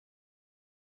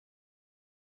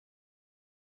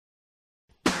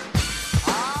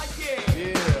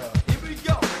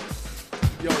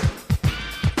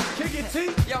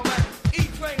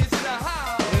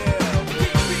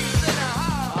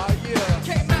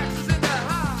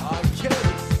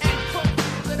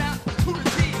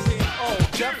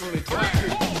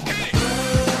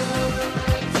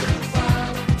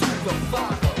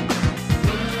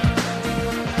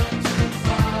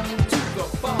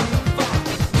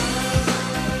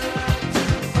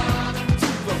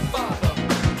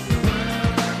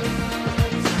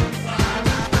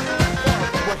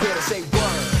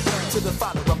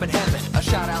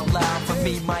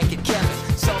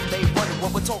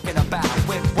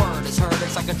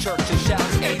 Church and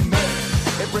shouts amen.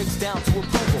 It breaks down to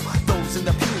approval. Those in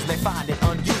the pews may find it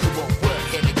unusual. We're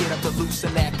here to get up to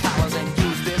loosen their collars and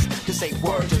use this to say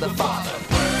word to the Father.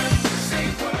 Say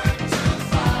word to the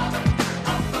Father.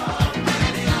 Above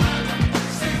any other.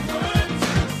 Say word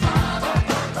to the Father.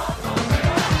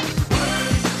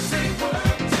 Say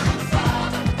word to the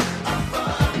Father.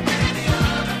 Above any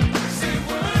other. Say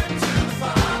word to the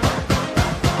Father.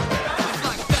 It's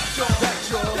like that, y'all. That,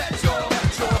 y'all. That, y'all.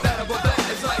 That, y'all. That, about that.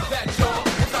 It's like that, y'all.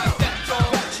 It's like that,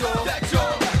 y'all. That, y'all. That,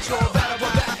 y'all. That, y'all. That,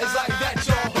 about that. It's like that,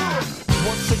 y'all.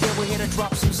 Once again, we're here to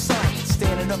drop some science.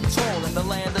 Standing up tall in the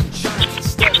land of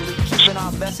giants. Steadily keeping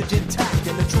our message intact.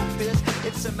 And the truth is,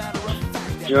 it's a matter of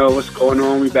fact. Yo, what's going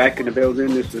on? We back in the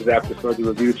building. This is After Further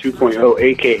Review 2.0,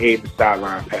 a.k.a. the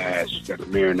Sideline Pass. Got the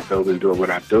mayor in the building doing what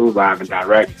I do, live and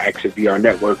direct. Action VR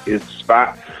Network is the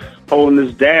spot holding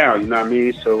us down, you know what I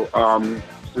mean? So,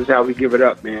 this is how we give it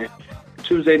up, man.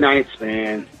 Tuesday nights,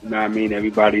 man, you know what I mean?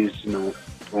 Everybody's, doing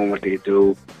what they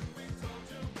do.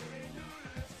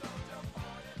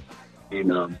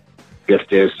 And, guess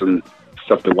there's some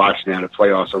stuff to watch now. The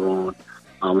playoffs are on,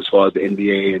 as far as the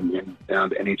NBA and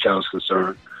the NHL is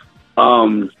concerned.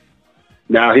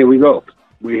 Now here we go.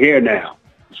 We're here now.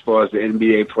 As far as the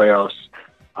NBA playoffs,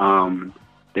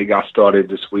 they got started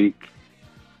this week.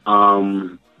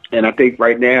 And I think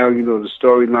right now, the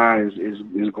storyline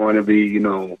is going to be,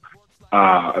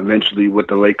 eventually what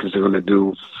the Lakers are going to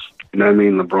do. You know what I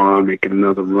mean? LeBron making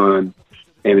another run,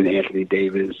 and Anthony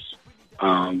Davis.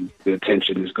 The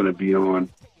attention is going to be on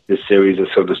this series.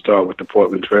 It's going to start with the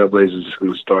Portland Trailblazers. It's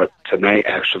going to start tonight,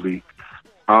 actually.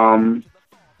 I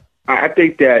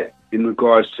think that in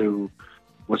regards to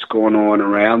what's going on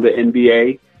around the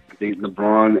NBA, I think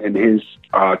LeBron and his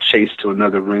chase to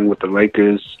another ring with the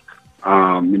Lakers,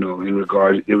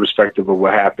 irrespective of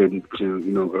what happened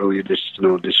to, earlier this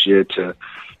year to,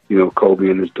 Kobe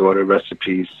and his daughter, rest in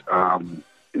peace, and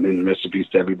then rest in peace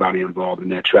to everybody involved in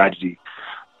that tragedy.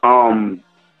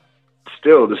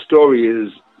 Still, the story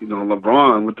is,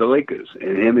 LeBron with the Lakers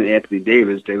and him and Anthony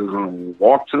Davis, they were going to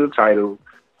walk to the title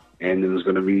and it was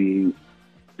going to be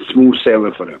smooth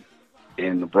sailing for them.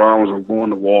 And LeBron was going to go on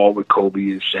the wall with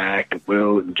Kobe and Shaq and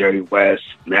Will and Jerry West,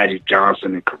 Magic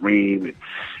Johnson and Kareem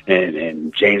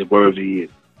and James Worthy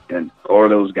and all of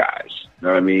those guys. You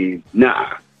know what I mean?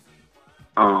 Nah.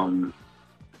 Some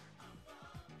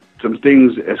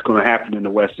things that's going to happen in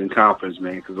the Western Conference,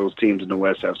 man, because those teams in the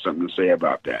West have something to say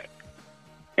about that.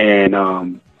 And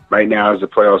right now, as the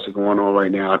playoffs are going on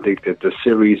right now, I think that the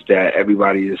series that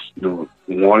everybody is,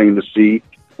 wanting to see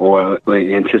or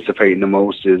anticipating the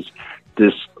most is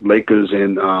this Lakers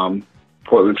and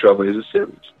Portland Trailblazers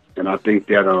series. And I think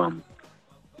that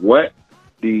what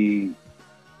the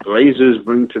Blazers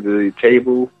bring to the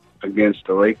table against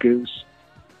the Lakers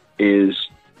is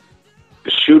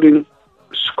shooting,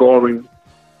 scoring,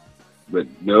 but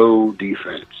no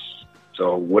defense.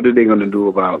 So what are they going to do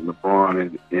about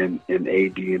LeBron and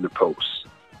AD in the post?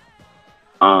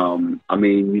 I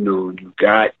mean, you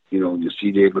got, your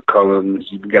CJ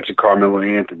McCollums, you got your Carmelo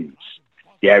Anthonys,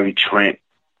 Gary Trent,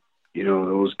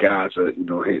 those guys are,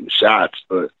 hitting shots,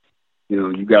 but,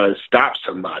 you got to stop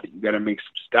somebody. You got to make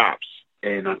some stops.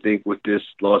 And I think with this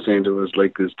Los Angeles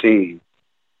Lakers team,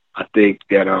 I think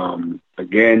that,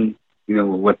 again,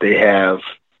 what they have,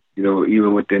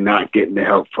 even with them not getting the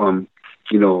help from,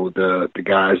 the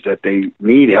guys that they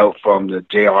need help from, the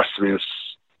J.R. Smiths,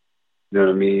 you know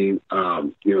what I mean?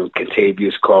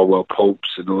 Contavious Caldwell Popes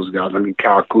and those guys. I mean,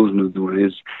 Kyle Kuzma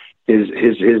doing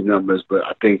his numbers, but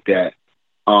I think that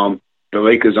the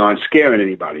Lakers aren't scaring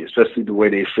anybody, especially the way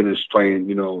they finished playing,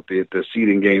 the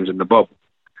seeding games in the bubble.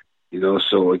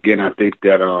 So again, I think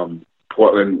that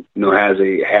Portland, has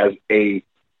a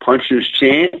puncher's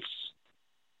chance,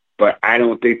 but I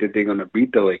don't think that they're going to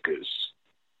beat the Lakers.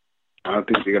 I don't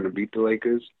think they're going to beat the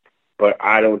Lakers, but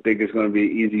I don't think it's going to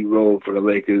be an easy road for the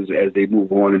Lakers as they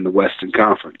move on in the Western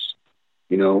Conference.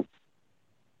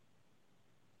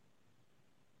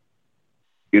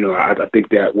 I think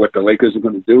that what the Lakers are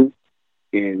going to do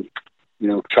is,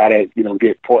 try to,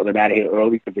 get Portland out of here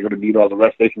early because they're going to need all the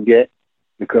rest they can get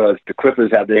because the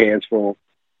Clippers have their hands full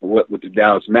with the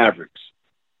Dallas Mavericks.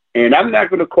 And I'm not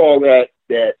going to call that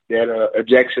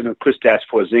ejection of Kristaps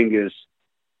Porzingis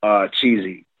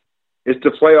cheesy. It's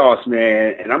the playoffs,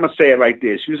 man, and I'm going to say it like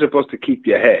this. You're supposed to keep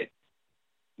your head.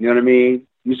 You know what I mean?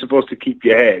 You're supposed to keep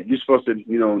your head. You're supposed to,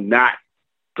 not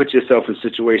put yourself in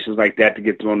situations like that to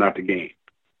get thrown out the game.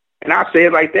 And I'll say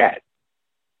it like that.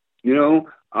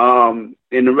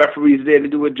 And the referee's there to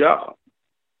do a job.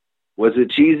 Was it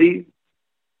cheesy?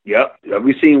 Yep. Have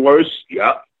we seen worse?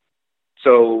 Yep.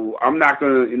 So I'm not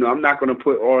gonna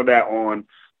put all of that on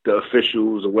the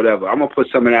officials or whatever. I'm gonna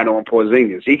put some of that on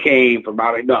Porzingis. He came from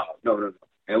out no.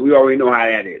 And we already know how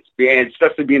that is. And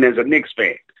especially being as a Knicks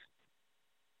fan.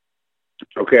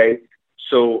 Okay?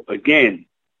 So again,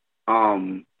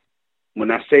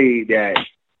 when I say that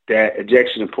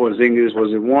ejection of Porzingis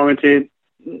was it warranted?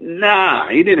 Nah,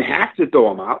 he didn't have to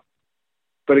throw him out.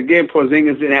 But again,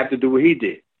 Porzingis didn't have to do what he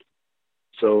did.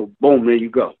 So boom, there you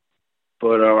go.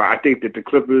 But I think that the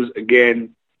Clippers,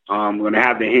 again, are going to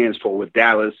have their hands full with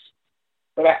Dallas.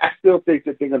 But I still think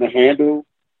that they're going to handle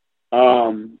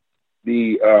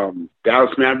the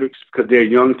Dallas Mavericks because they're a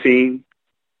young team.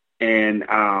 And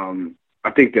I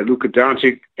think that Luka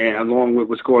Doncic, and along with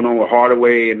what's going on with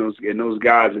Hardaway and those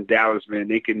guys in Dallas, man,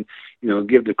 they can,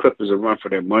 give the Clippers a run for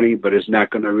their money, but it's not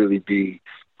going to really be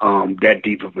that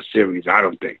deep of a series, I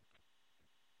don't think.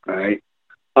 All right.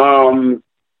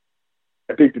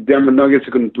 I think the Denver Nuggets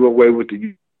are going to do away with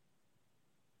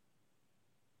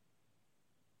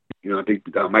I think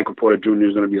Michael Porter Jr.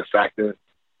 is going to be a factor,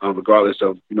 regardless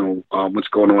of, what's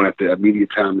going on at the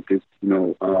immediate time with this,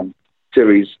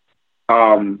 series.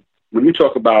 When you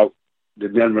talk about the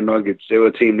Denver Nuggets, they were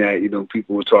a team that,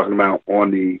 people were talking about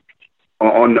on the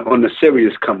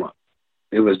serious come up.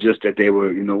 It was just that they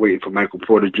were, waiting for Michael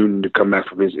Porter Jr. to come back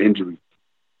from his injury.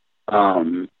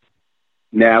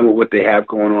 Now with what they have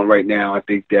going on right now, I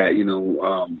think that,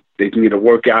 they can get a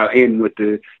workout in with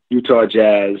the Utah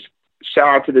Jazz. Shout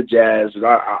out to the Jazz.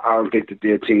 I don't think that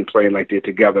their team playing like they're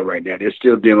together right now. They're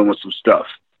still dealing with some stuff,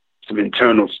 some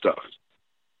internal stuff.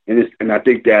 And I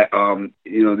think that,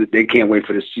 that they can't wait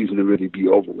for the season to really be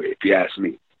over with, if you ask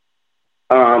me.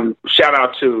 Shout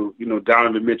out to,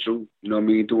 Donovan Mitchell,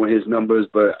 doing his numbers,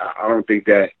 but I don't think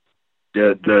that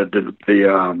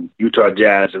the Utah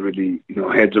Jazz are really,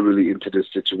 heads are really into this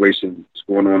situation that's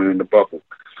going on in the bubble.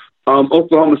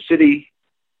 Oklahoma City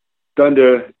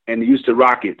Thunder and the Houston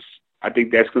Rockets, I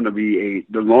think that's going to be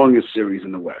the longest series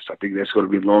in the West. I think that's going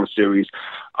to be a long series.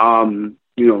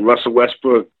 Russell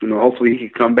Westbrook, hopefully he can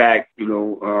come back,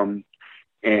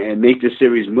 and make this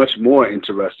series much more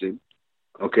interesting.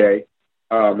 Okay.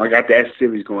 I got that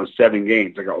series going 7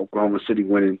 games. I got Oklahoma City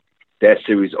winning that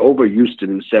series over Houston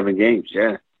in 7 games.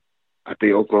 Yeah. I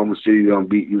think Oklahoma City going to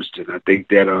beat Houston. I think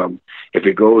that if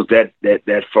it goes that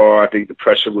far, I think the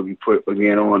pressure will be put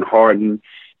again on Harden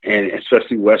and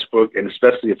especially Westbrook, and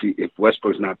especially if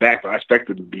Westbrook's not back. But I expect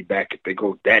him to be back if they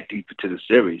go that deep into the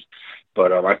series.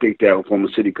 But I think that Oklahoma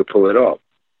City could pull it off.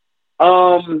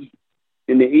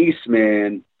 In the East,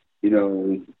 man,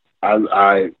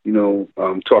 I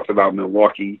talked about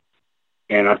Milwaukee,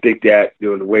 and I think that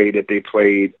the way that they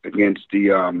played against the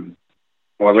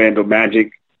Orlando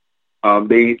Magic,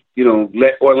 they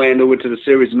let Orlando into the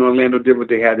series, and Orlando did what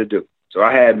they had to do. So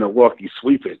I had Milwaukee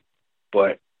sweeping,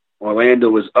 but Orlando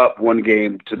was up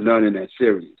 1-0 in that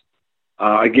series.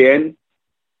 Again,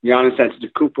 Giannis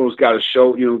Antetokounmpo's got to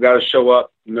show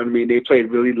up. You know what I mean? They played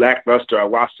really lackluster. I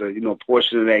watched a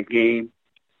portion of that game.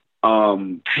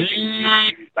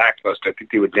 Lackluster. I think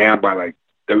they were down by like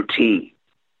 13.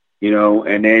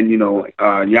 And then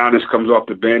Giannis comes off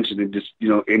the bench and then just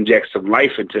injects some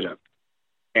life into them.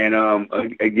 And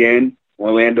again,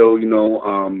 Orlando,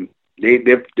 they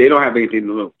don't have anything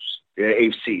to lose. They're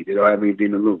AFC. They don't have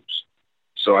anything to lose.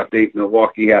 So I think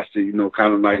Milwaukee has to,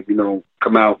 kind of like,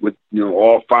 come out with,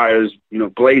 all fires,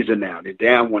 blazing now. They're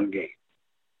down 1 game.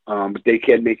 But they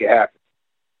can make it happen.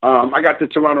 I got the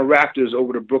Toronto Raptors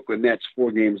over the Brooklyn Nets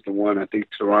 4-1. I think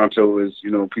Toronto is,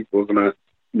 people are going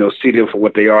to, see them for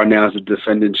what they are now as the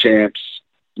defending champs.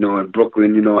 in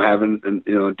Brooklyn, having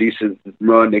a decent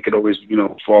run, they could always,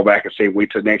 fall back and say,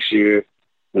 wait till next year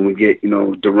when we get,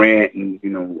 Durant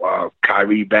and,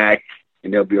 Kyrie back,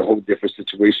 and there'll be a whole different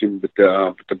situation with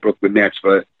the Brooklyn Nets.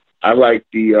 But I like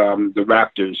the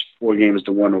Raptors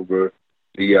 4-1 over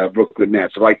the Brooklyn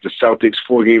Nets. I like the Celtics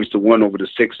 4-1 over the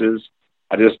Sixers.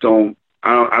 I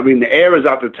mean, the air is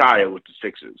out the tire with the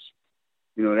Sixers.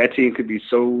 That team could be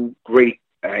so great.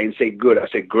 I didn't say good. I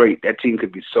said great. That team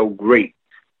could be so great.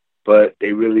 But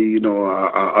they really,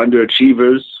 are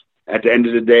underachievers at the end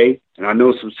of the day. And I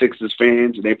know some Sixers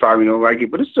fans, and they probably don't like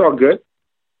it, but it's all good.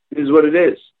 It is what it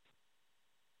is.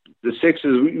 The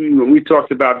Sixers, we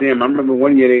talked about them. I remember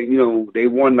one year, they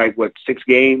won 6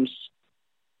 games.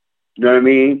 You know what I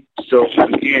mean? So,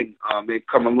 again, they've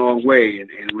come a long way.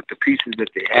 And with the pieces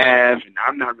that they have, and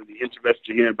I'm not really interested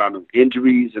in hearing about no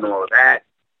injuries and all of that,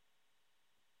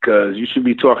 because you should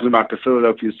be talking about the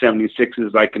Philadelphia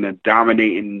 76ers like in a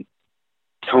dominating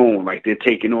tone, like they're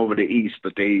taking over the East,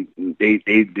 but they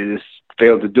just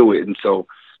failed to do it. And so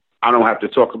I don't have to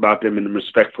talk about them in a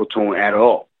respectful tone at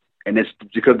all. And it's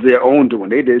because of their own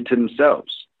doing. They did it to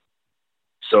themselves.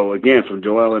 So, again, from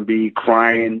Joel Embiid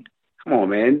crying, come on,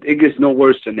 man. It gets no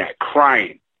worse than that,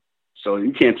 crying. So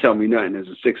you can't tell me nothing as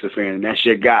a Sixer fan, and that's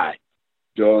your guy,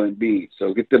 Joel Embiid.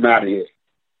 So get them out of here.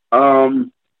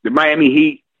 The Miami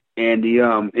Heat and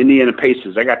the Indiana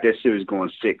Pacers, I got that series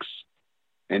going 6.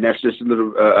 And that's just a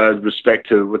little respect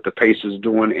to what the Pacers are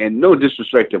doing. And no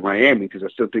disrespect to Miami, because I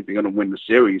still think they're going to win the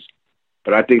series.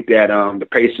 But I think that the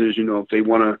Pacers, if they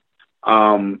want to,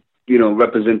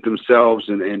 represent themselves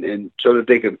and so that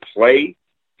they can play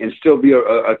and still be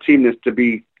a team that's to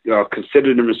be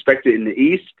considered and respected in the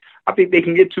East, I think they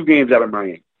can get 2 games out of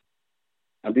Miami.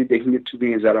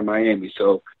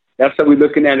 So that's how we're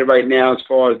looking at it right now as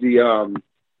far as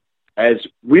as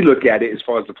we look at it as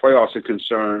far as the playoffs are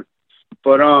concerned.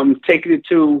 But taking it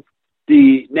to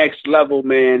the next level,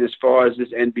 man, as far as this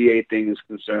NBA thing is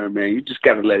concerned, man, you just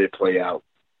got to let it play out.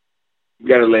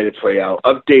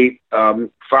 Update,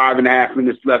 5.5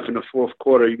 minutes left in the fourth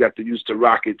quarter. You got the Houston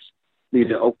Rockets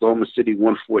leading Oklahoma City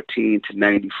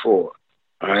 114-94. All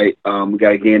right, we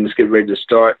got a game that's getting ready to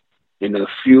start in a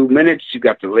few minutes. You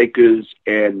got the Lakers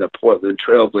and the Portland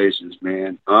Trailblazers,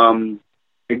 man.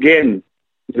 Again,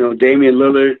 Damian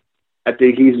Lillard, I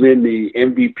think he's been the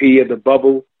MVP of the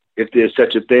bubble, if there's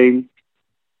such a thing.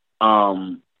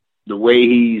 The way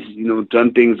he's,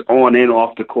 done things on and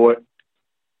off the court,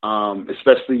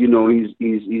 especially,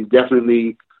 he's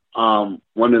definitely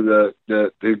one of the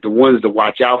ones to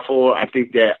watch out for. I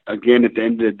think that, again, at the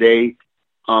end of the day,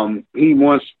 he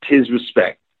wants his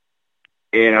respect.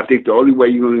 And I think the only way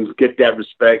you're going to get that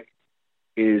respect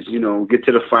is, get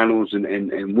to the finals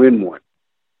and win one.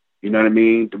 You know what I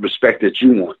mean? The respect that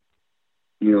you want.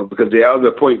 Because there are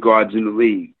other point guards in the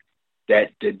league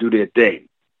that do their thing.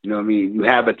 You know what I mean? You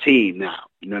have a team now.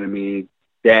 You know what I mean?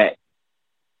 That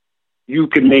you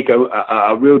can make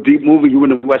a real deep move. You win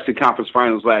the Western Conference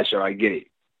Finals last year. I get it.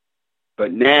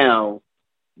 But now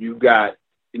you got,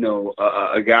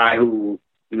 a guy who,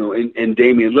 in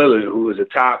Damian Lillard, who is a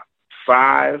top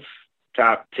 5,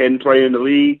 top 10 player in the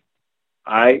league.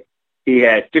 All right. He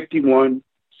had 51,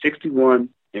 61,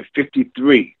 and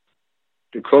 53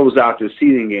 to close out the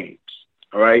seeding games.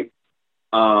 All right.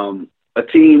 A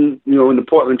team, in the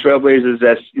Portland Trailblazers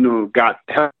that's, got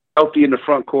healthy in the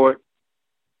front court.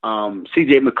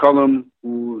 C.J. McCollum,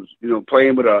 who's,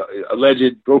 playing with a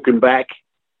alleged broken back.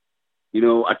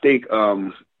 I think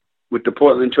with the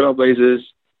Portland Trailblazers,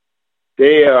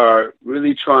 they are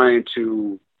really trying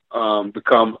to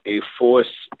become a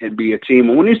force and be a team.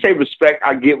 And when you say respect,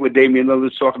 I get what Damian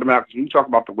Lillard's talking about. You talk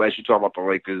about the West, you talk about the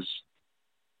Lakers,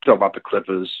 you talk about the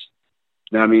Clippers.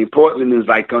 You know what I mean? Portland is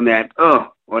like on that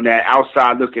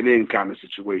outside looking in kind of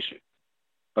situation.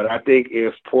 But I think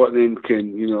if Portland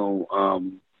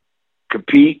can,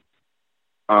 compete,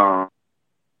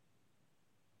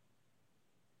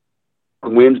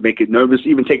 wins, make it nervous,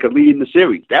 even take a lead in the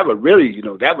series, that would really,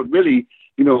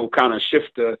 kind of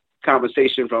shift the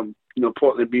conversation from,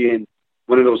 Portland being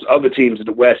one of those other teams in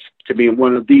the West to being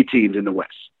one of the teams in the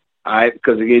West. All right,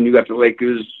 because again, you got the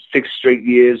Lakers 6 straight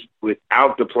years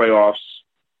without the playoffs.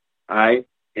 All right,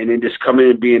 and then just coming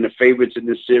in and being the favorites in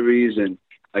this series, and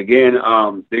again,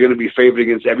 they're going to be favored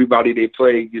against everybody they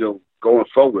play, going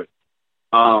forward.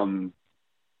 I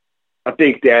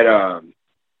think that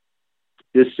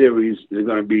this series is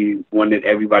going to be one that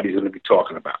everybody's going to be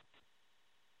talking about.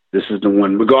 This is the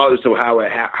one, regardless of how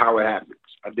it happens.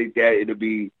 I think that it'll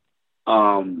be,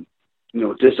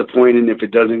 disappointing if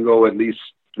it doesn't go at least,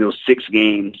 6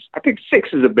 games. I think 6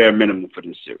 is a bare minimum for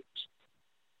this series.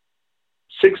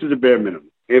 6 is a bare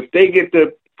minimum. If they get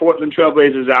to Portland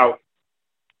Trailblazers out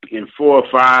in 4 or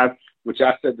 5, which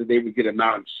I said that they would get them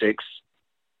out in 6.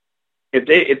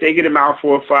 If they get them out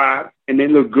 4 or 5 and they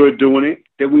look good doing it,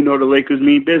 then we know the Lakers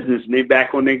mean business and they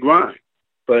back on their grind.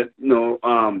 But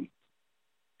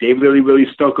they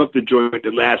really stunk up the joint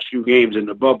the last few games in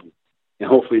the bubble, and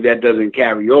hopefully that doesn't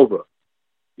carry over.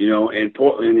 And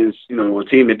Portland is a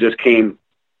team that just came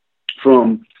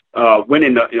from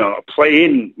winning a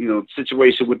play-in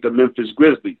situation with the Memphis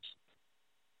Grizzlies,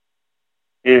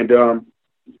 and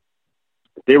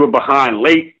they were behind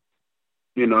late,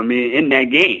 in that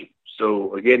game.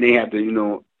 So again, they had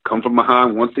to come from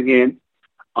behind once again.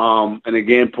 And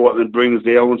again, Portland brings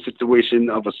their own situation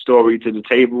of a story to the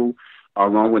table,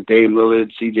 along with Dame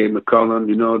Lillard, C.J.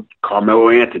 McCollum, Carmelo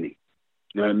Anthony.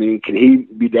 You know what I mean? Can he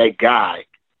be that guy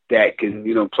that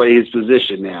can, play his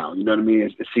position now? You know what I mean?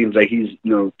 It seems like he's,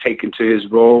 taken to his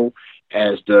role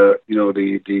as the I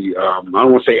don't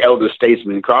want to say elder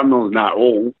statesman. Carmelo's not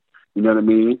old. You know what I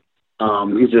mean?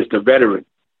 He's just a veteran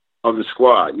of the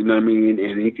squad. You know what I mean?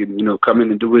 And he can, come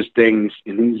in and do his things,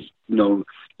 and he's,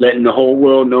 letting the whole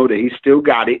world know that he still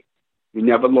got it. He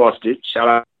never lost it. Shout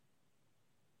out.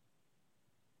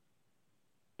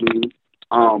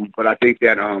 But I think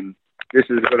that this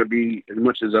is going to be as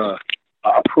much as a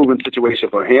proven situation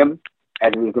for him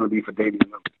as it is going to be for Damian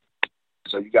Lillard.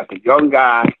 So you got the young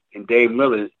guy in Dame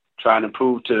Lillard trying to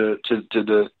prove to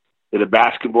the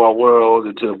basketball world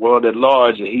and to the world at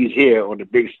large that he's here on the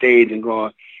big stage and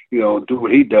going, do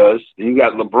what he does. And you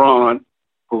got LeBron,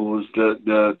 who's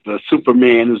the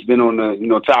Superman who's been on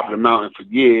the top of the mountain for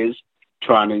years,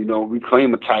 trying to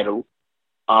reclaim a title.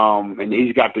 And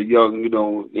he's got the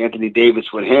young Anthony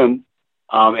Davis with him,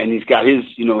 and he's got his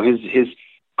his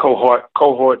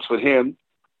cohorts with him,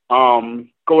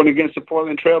 going against the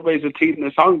Portland Trailblazer team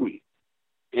that's hungry.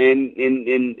 And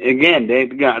again,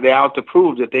 they're out to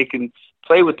prove that they can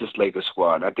play with this Lakers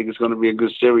squad. I think it's going to be a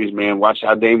good series, man. Watch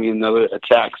how Damian Lillard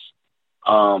attacks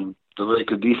the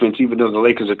Lakers defense, even though the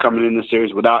Lakers are coming in the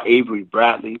series without Avery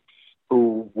Bradley,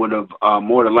 who would have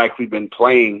more than likely been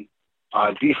playing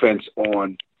defense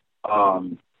on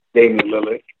Damian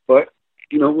Lillard. But,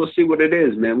 we'll see what it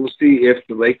is, man. We'll see if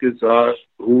the Lakers are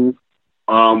who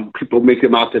people make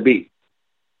them out to be.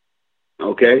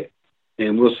 Okay?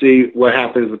 And we'll see what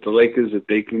happens with the Lakers if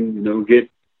they can, get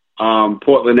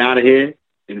Portland out of here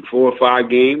in 4 or 5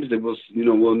 games. Then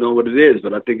we'll know what it is.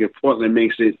 But I think if Portland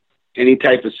makes it any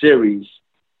type of series,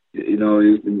 they're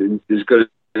going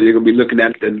to be looking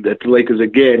at the Lakers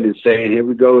again and saying, "Here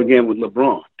we go again with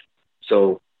LeBron."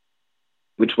 So,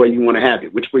 which way you want to have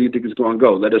it? Which way you think it's going to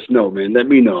go? Let us know, man. Let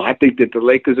me know. I think that the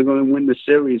Lakers are going to win the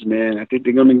series, man. I think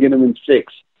they're going to get them in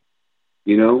 6.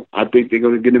 I think they're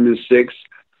going to get them in 6.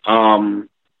 I'm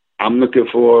looking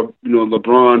for,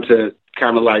 LeBron to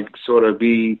kind of sort of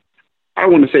be, I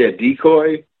don't want to say a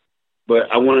decoy,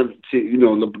 but I want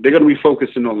to, they're going to be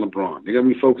focusing on LeBron. They're going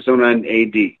to be focusing on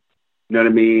AD. You know what I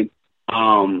mean?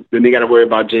 Then they got to worry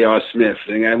about J.R. Smith.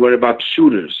 They got to worry about the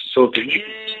shooters. So if they're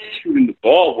shooting the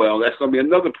ball well, that's going to be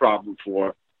another problem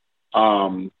for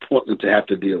Portland to have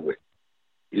to deal with.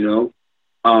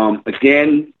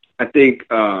 Again, I think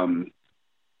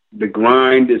the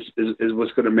grind is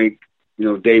what's going to make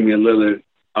Damian Lillard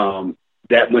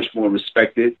that much more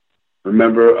respected.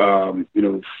 Remember,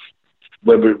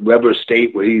 Weber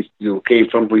State, where he's came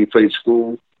from, where he played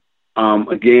school.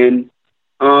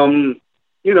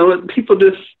 People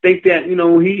just think that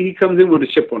he comes in with a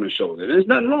chip on his shoulder. There's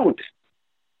nothing wrong with that.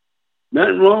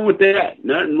 Nothing wrong with that.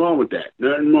 Nothing wrong with that.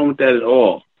 Nothing wrong with that at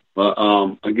all. But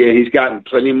again, he's gotten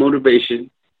plenty of motivation,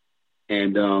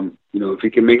 and if he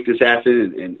can make this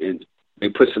happen and they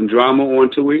put some drama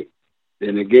onto it,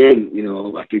 then again,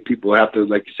 I think people have to,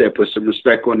 like you said, put some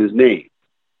respect on his name.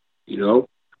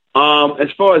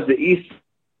 As far as the East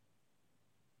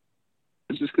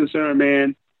is concerned,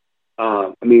 man,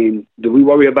 do we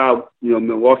worry about,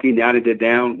 Milwaukee now that they're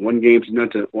down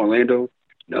 1-0 to Orlando?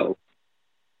 No.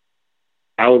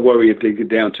 I would worry if they get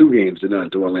down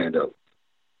 2-0 to Orlando.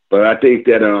 But I think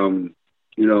that,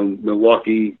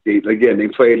 Milwaukee, they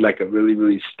played like a really,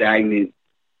 really stagnant,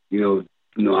 I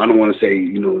don't want to say,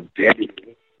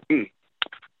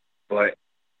 but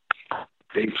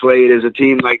they played as a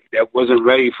team like that wasn't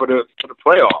ready for the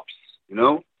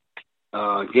playoffs,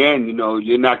 Again,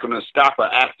 you're not going to stop an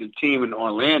active team in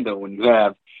Orlando when you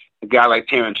have a guy like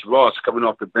Terrence Ross coming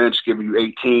off the bench giving you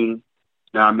 18. You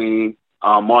know what I mean?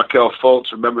 Markelle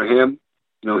Fultz, remember him?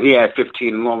 He had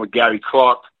 15 along with Gary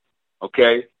Clark.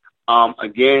 Okay.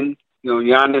 Again,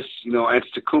 Giannis,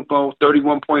 Antetokounmpo,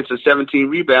 31 points and 17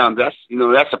 rebounds.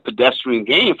 That's a pedestrian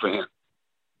game for him.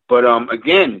 But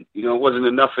again, it wasn't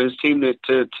enough for his team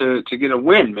to get a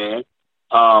win, man.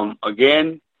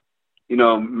 Again,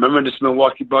 remember this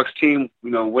Milwaukee Bucks team,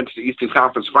 went to the Eastern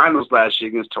Conference Finals last year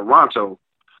against Toronto,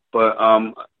 but,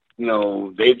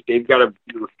 they've got to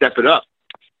step it up.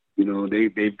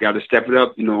 They've got to step it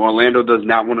up. Orlando does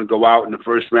not want to go out in the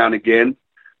first round again,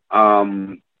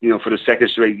 for the second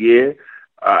straight year.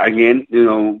 Again,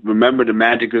 remember the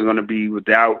Magic are going to be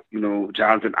without,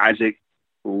 Jonathan Isaac,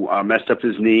 who messed up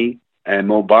his knee, and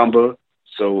Mo Bamba.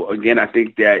 So, again, I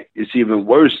think that it's even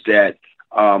worse that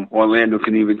Orlando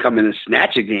can even come in and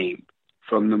snatch a game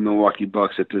from the Milwaukee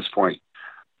Bucks at this point.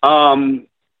 Where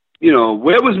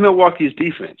was Milwaukee's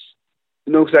defense?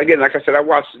 Because, again, like I said, I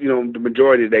watched, the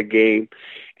majority of that game.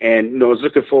 And, I was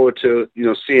looking forward to,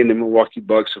 seeing the Milwaukee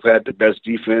Bucks who've had the best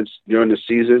defense during the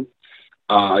season.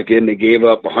 Again, they gave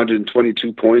up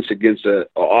 122 points against an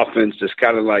offense that's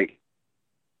kind of like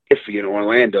iffy in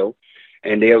Orlando.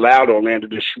 And they allowed Orlando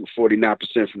to shoot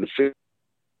 49% from the field,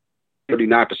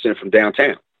 39% from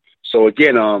downtown. So,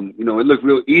 again, it looked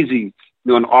real easy,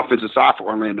 on the offensive side for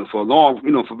Orlando for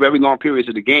for very long periods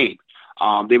of the game.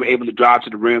 They were able to drive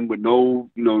to the rim with no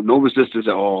resistance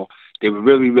at all. They were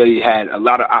really had a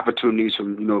lot of opportunities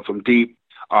from deep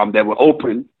that were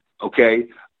open. Okay.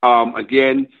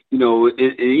 Again,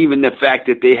 even the fact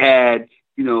that they had,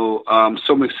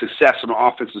 so much success on the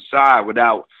offensive side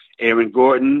without Aaron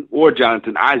Gordon or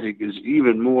Jonathan Isaac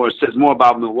says more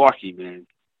about Milwaukee, man.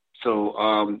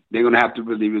 So they're going to have to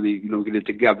really, get it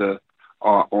together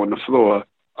on the floor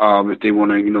if they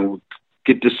want to,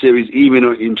 get the series even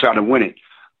and try to win it.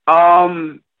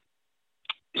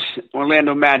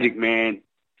 Orlando Magic, man.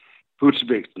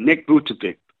 Nick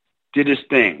Vucevic did his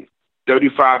thing.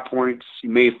 35 points. He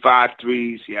made 5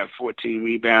 threes. He had 14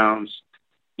 rebounds.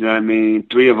 You know what I mean?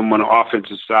 3 of them on the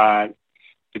offensive side.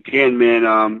 Again, man,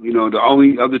 the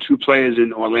only other 2 players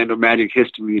in Orlando Magic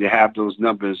history to have those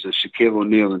numbers are Shaquille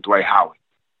O'Neal and Dwight Howard.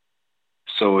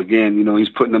 So, again, he's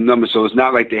putting them numbers. So it's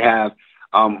not like they have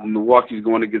Milwaukee's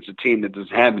going against a team that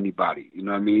doesn't have anybody. You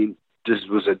know what I mean? This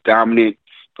was a dominant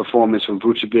performance from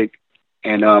Vucevic.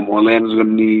 And Orlando's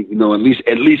going to need,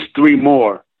 at least 3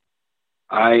 more.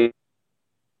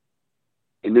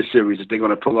 In this series, if they're going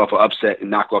to pull off an upset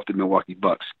and knock off the Milwaukee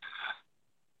Bucks.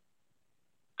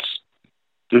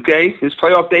 Okay, his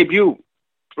playoff debut,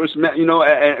 first,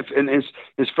 in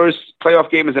his first playoff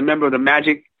game as a member of the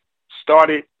Magic,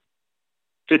 started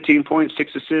 15 points,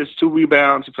 6 assists, 2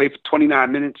 rebounds. He played for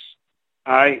 29 minutes.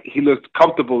 All right, he looked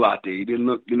comfortable out there. He didn't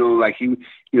look, like he,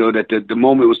 that the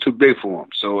moment was too big for him.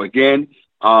 So again,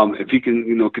 if he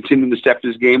can, continue to step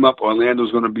his game up,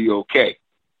 Orlando's going to be okay.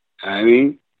 I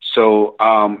mean. So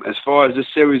as far as this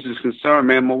series is concerned,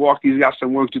 man, Milwaukee's got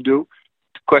some work to do.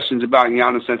 The questions about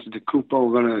Giannis Antetokounmpo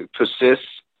are going to persist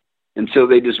until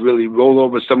they just really roll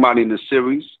over somebody in the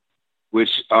series,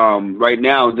 which right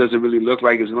now it doesn't really look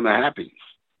like it's going to happen.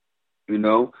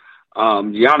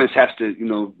 Giannis has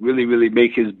to, really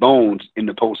make his bones in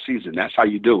the postseason. That's how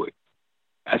you do it.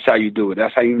 That's how you do it.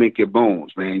 That's how you make your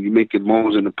bones, man. You make your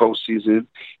bones in the postseason.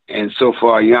 And so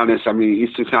far, Giannis,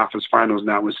 Eastern Conference Finals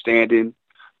notwithstanding,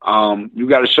 you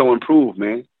got to show and prove,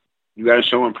 man. You got to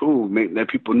show and prove. Let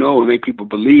people know, make people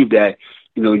believe that,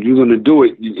 you're going to do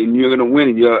it and you're going to win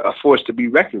and you're a force to be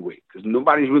reckoned with because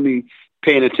nobody's really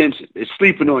paying attention. They're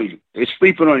sleeping on you. They're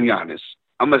sleeping on Giannis.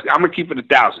 I'm going to keep it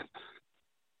 1,000.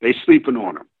 They're sleeping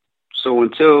on him. So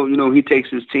until, he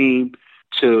takes his team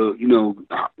to,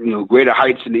 greater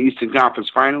heights in the Eastern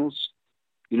Conference Finals,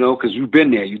 because you've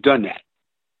been there, you've done that.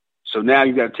 So now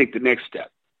you got to take the next step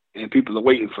and people are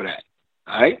waiting for that.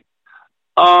 All right.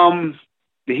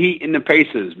 The Heat and the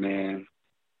Pacers, man.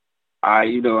 I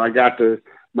got the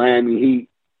Miami Heat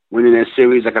winning that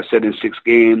series, like I said, in 6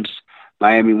 games.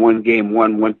 Miami won game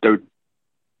 1,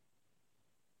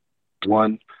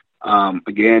 131.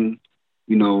 Again,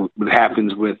 what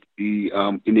happens with the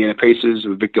Indiana Pacers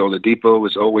with Victor Oladipo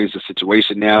is always a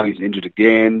situation now. He's injured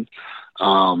again.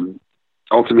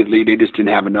 Ultimately, they just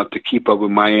didn't have enough to keep up with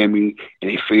Miami,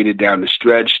 and they faded down the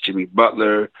stretch. Jimmy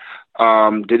Butler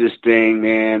did his thing,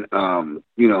 man.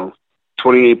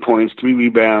 28 points, 3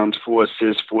 rebounds, 4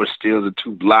 assists, 4 steals, and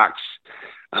 2 blocks.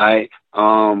 All right.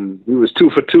 He was 2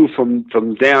 for 2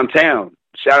 from downtown.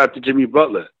 Shout out to Jimmy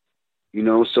Butler.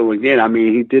 So again,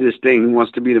 he did his thing. He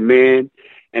wants to be the man.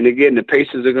 And again, the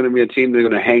Pacers are going to be a team. They're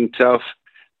going to hang tough,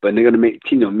 but they're going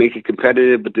to make it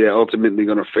competitive, but they're ultimately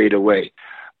going to fade away.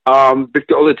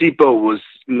 Victor Oladipo was,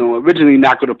 originally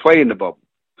not going to play in the bubble.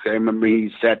 I remember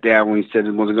he sat down when he said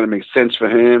it wasn't going to make sense for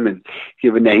him, and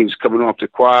given that he was coming off the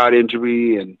quad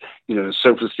injury and, the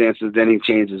circumstances, then he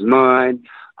changed his mind.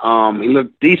 He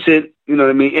looked decent,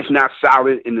 if not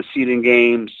solid in the seeding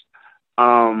games.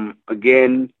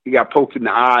 Again, he got poked in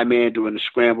the eye, man, during the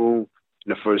scramble in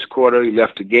the first quarter. He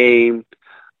left the game.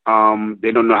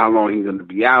 They don't know how long he's going to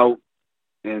be out.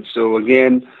 And so,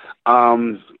 again,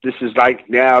 this is like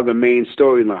now the main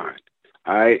storyline.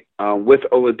 All right. With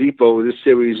Oladipo, this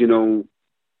series, was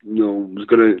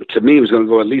going to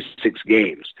go at least 6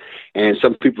 games. And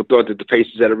some people thought that the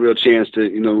Pacers had a real chance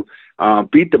to,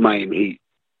 beat the Miami Heat.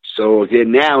 So,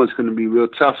 again, now it's going to be real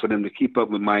tough for them to keep up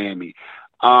with Miami.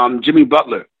 Jimmy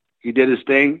Butler, he did his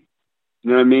thing. You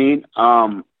know what I mean?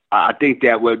 I think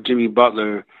that what Jimmy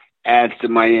Butler adds to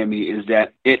Miami is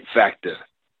that it factor.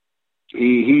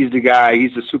 He's the guy,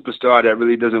 he's the superstar that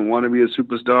really doesn't want to be a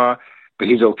superstar, but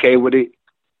he's okay with it.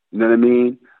 You know what I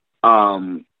mean?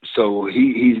 So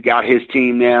he's got his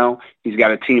team now. He's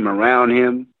got a team around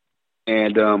him.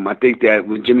 And I think that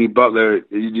with Jimmy Butler,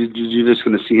 you're just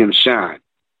going to see him shine.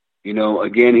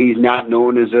 Again, he's not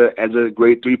known as a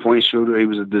great three-point shooter. He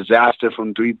was a disaster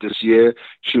from three this year,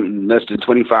 shooting less than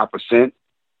 25%.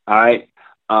 All right.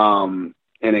 And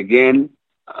again,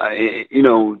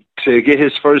 to get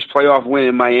his first playoff win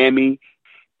in Miami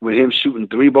with him shooting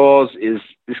 3 balls is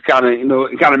kind of,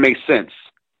 it kind of makes sense.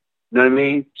 You know what I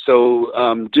mean?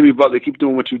 So, Jimmy Butler, keep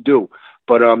doing what you do.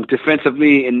 But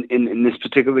defensively in this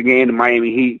particular game, the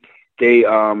Miami Heat, they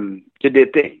did their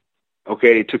thing.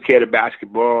 Okay, they took care of the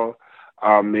basketball. They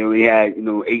only had,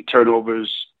 8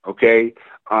 turnovers. Okay,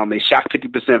 they shot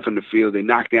 50% from the field. They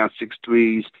knocked down 6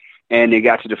 threes, and they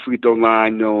got to the free throw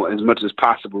line, as much as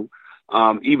possible.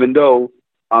 Even though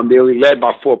they only led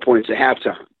by 4 points at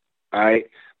halftime. All right,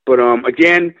 but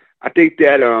again, I think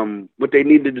that what they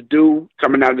needed to do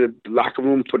coming out of the locker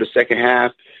room for the second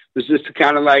half was just to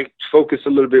kind of like focus a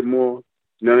little bit more.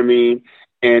 You know what I mean?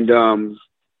 And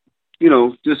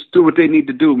just do what they need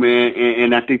to do, man.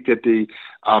 And I think that the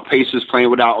Pacers playing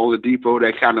without Oladipo,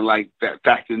 that kind of like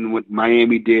factored in what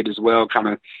Miami did as well, kind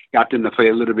of got them to play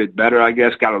a little bit better, I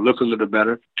guess, got to look a little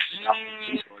better.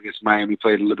 I guess Miami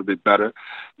played a little bit better.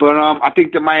 But I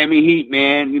think the Miami Heat,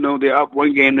 man, they're up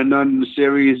 1-0 in the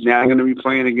series. Now they're going to be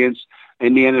playing against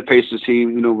Indiana Pacers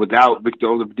team, without Victor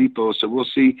Oladipo. So we'll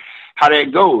see how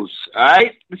that goes. All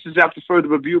right? This is After Further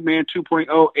Review, man,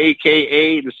 2.0,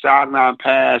 a.k.a. the Sideline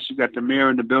Pass. You got the Mirror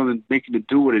in the building making it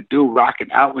do what it do,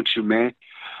 rocking out with you, man.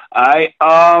 All right?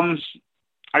 I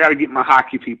got to get my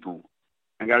hockey people.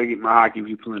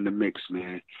 in the mix,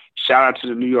 man. Shout out to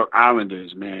the New York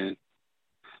Islanders, man.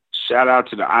 Shout out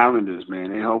to the Islanders,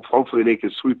 man. And hopefully they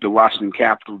can sweep the Washington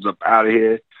Capitals up out of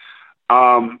here.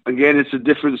 Again, it's a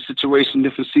different situation,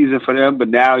 different season for them. But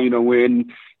now, we're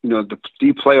in, the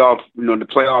playoff, the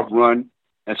playoff run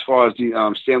as far as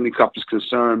the Stanley Cup is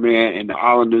concerned, man. And the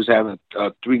Islanders have a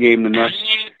 3-game to nothing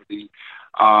for the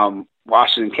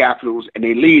Washington Capitals, and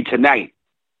they lead tonight.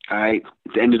 All right,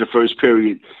 at the end of the first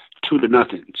period,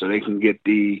 2-0, so they can get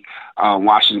the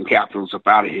Washington Capitals up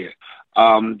out of here.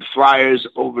 The Flyers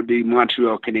over the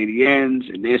Montreal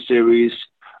Canadiens in their series.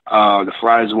 The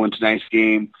Flyers won tonight's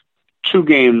game,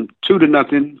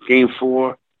 2-0, game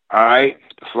 4. All right,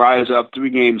 the Flyers up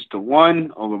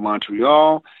 3-1 over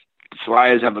Montreal. The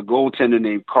Flyers have a goaltender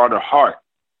named Carter Hart,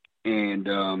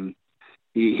 and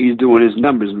he's doing his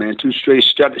numbers, man. 2 straight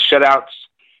shutouts.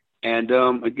 And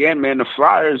again, man, the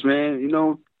Flyers, man,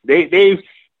 they've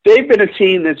been a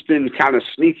team that's been kind of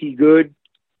sneaky good.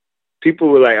 People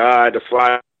were like, the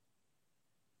Flyers,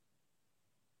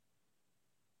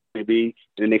 maybe,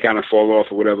 and they kind of fall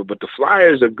off or whatever. But the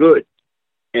Flyers are good.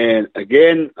 And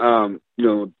again,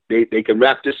 they can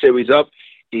wrap this series up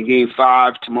in Game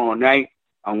 5 tomorrow night.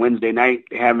 On Wednesday night,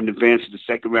 they haven't advanced to the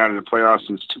second round of the playoffs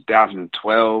since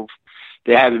 2012.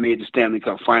 They haven't made the Stanley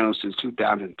Cup Finals since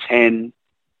 2010.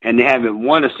 And they haven't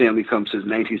won a Stanley Cup since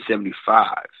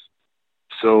 1975.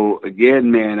 So,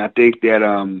 again, man, I think that,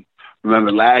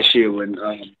 remember last year when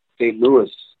St.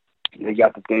 Louis, they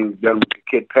got the thing done with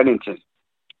Kid Pennington.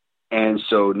 And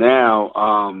so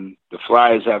now the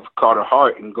Flyers have Carter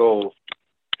Hart in goal,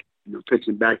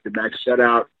 pitching back-to-back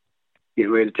shutout,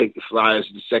 getting ready to take the Flyers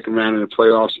to the second round of the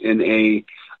playoffs in a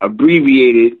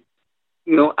abbreviated,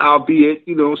 albeit,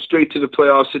 straight to the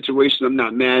playoff situation. I'm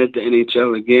not mad at the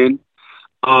NHL again.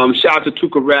 Shout out to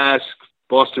Tuukka Rask,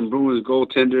 Boston Bruins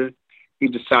goaltender. He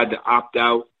decided to opt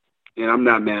out, and I'm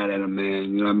not mad at him,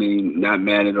 man. You know what I mean? Not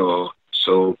mad at all.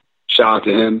 So shout out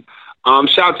to him.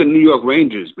 Shout out to the New York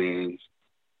Rangers, man.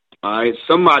 All right,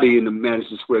 somebody in the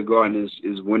Madison Square Garden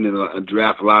is winning a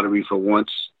draft lottery for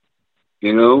once.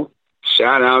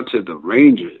 Shout out to the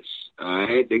Rangers. All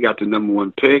right, they got the number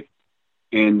 1 pick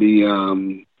in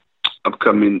the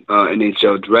upcoming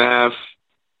NHL draft.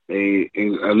 They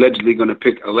allegedly going to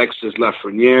pick Alexis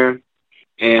Lafreniere,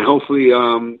 and hopefully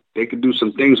they can do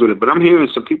some things with it. But I'm hearing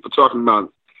some people talking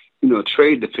about,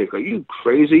 trade the pick. Are you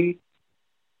crazy?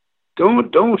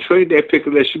 Don't trade that pick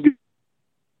unless you get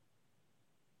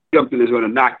something that's going to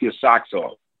knock your socks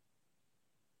off.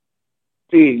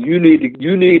 See, you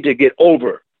need to get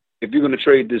over if you're going to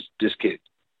trade this kid,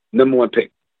 number one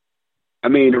pick. I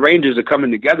mean, the Rangers are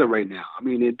coming together right now. I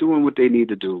mean, they're doing what they need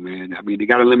to do, man. I mean, they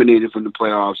got eliminated from the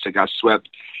playoffs. They got swept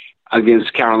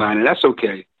against Carolina. That's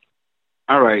okay.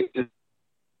 All right.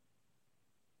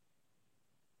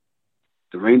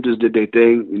 The Rangers did their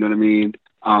thing, you know what I mean?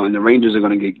 And the Rangers are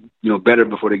going to get, better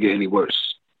before they get any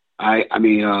worse. I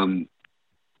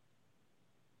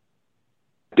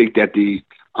think that the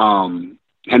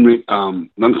Henrik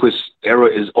Lundqvist era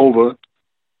is over.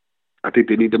 I think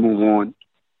they need to move on.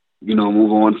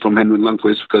 Move on from Henrik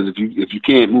Lundqvist, because if you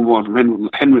can't move on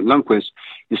from Henrik Lundqvist,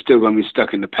 you're still going to be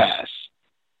stuck in the past.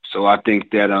 So I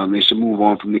think that they should move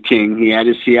on from the King. He had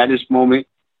his moment.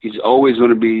 He's always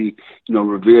going to be,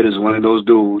 revered as one of those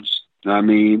dudes. You know what I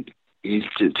mean?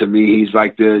 To me, he's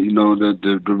like the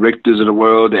Richters of the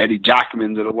world, the Eddie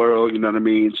Jockmans of the world. You know what I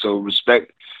mean? So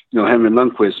respect, Henrik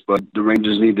Lundqvist, but the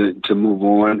Rangers need to move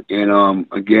on. And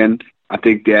again, I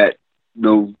think that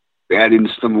adding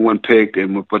this number one pick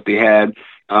and with what they had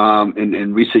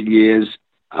in recent years,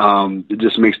 it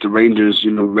just makes the Rangers,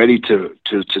 ready to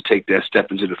take that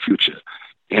step into the future.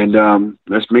 And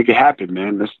let's make it happen,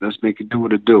 man. Let's make it do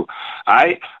what it do. All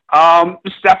right.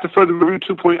 This is After Further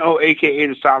Review 2.0, a.k.a.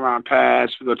 the Sideline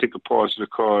Pass. We're going to take a pause to the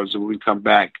cards, and when we come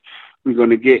back, we're going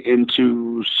to get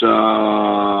into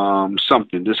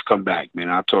something. Just come back, man.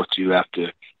 I'll talk to you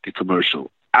after the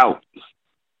commercial. Out.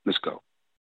 Let's go.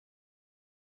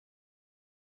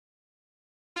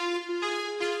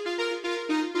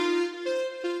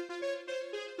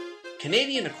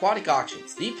 Canadian Aquatic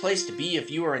Auctions, the place to be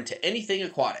if you are into anything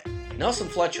aquatic. Nelson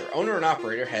Fletcher, owner and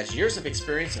operator, has years of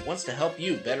experience and wants to help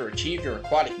you better achieve your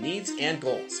aquatic needs and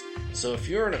goals. So if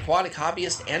you're an aquatic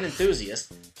hobbyist and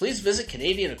enthusiast, please visit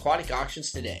Canadian Aquatic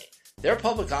Auctions today. Their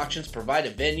public auctions provide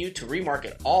a venue to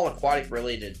remarket all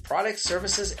aquatic-related products,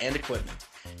 services, and equipment.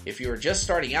 If you are just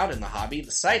starting out in the hobby,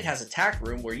 the site has a tack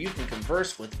room where you can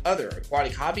converse with other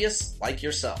aquatic hobbyists like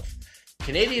yourself.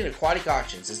 Canadian Aquatic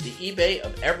Auctions is the eBay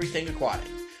of everything aquatic.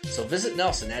 So visit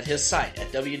Nelson at his site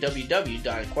at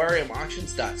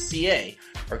www.aquariumauctions.ca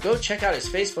or go check out his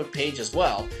Facebook page as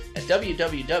well at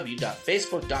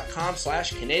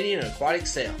www.facebook.com/Canadian Aquatic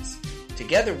Sales.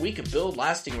 Together we can build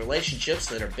lasting relationships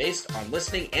that are based on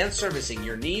listening and servicing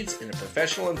your needs in a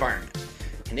professional environment.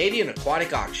 Canadian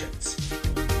Aquatic Auctions.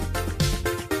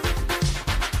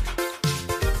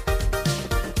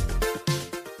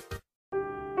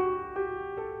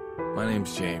 My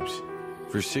name's James.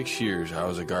 For 6 years, I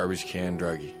was a garbage can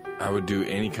druggie. I would do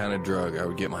any kind of drug I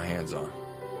would get my hands on.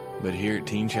 But here at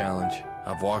Teen Challenge,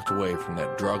 I've walked away from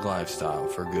that drug lifestyle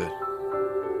for good.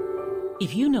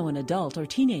 If you know an adult or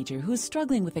teenager who is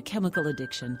struggling with a chemical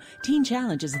addiction, Teen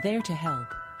Challenge is there to help.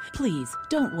 Please,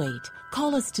 don't wait.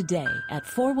 Call us today at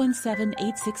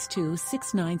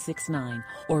 417-862-6969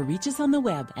 or reach us on the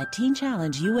web at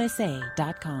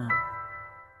teenchallengeusa.com.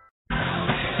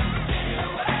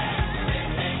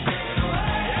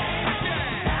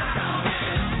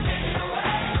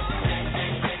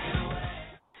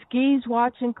 Skis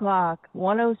Watch and Clock,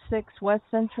 106 West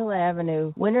Central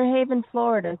Avenue, Winter Haven,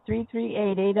 Florida,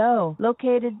 33880.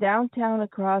 Located downtown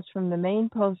across from the main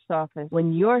post office.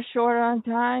 When you're short on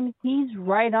time, he's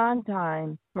right on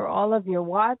time. For all of your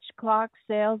watch, clock,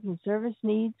 sales, and service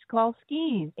needs, call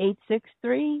Skis,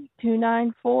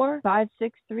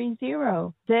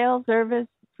 863-294-5630. Sales, service,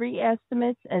 free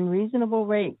estimates, and reasonable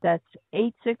rates. That's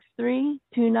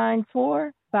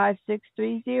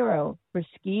 863-294-5630 for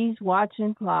Skis Watch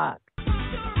and Clock.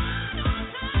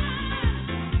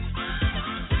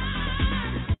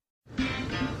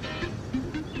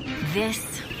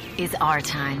 This is our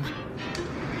time.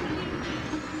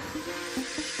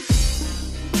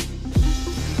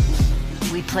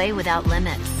 We play without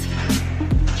limits.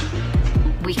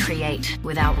 We create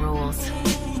without rules.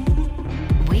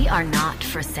 We are not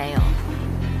for sale.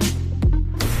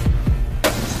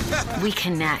 We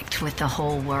connect with the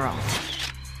whole world.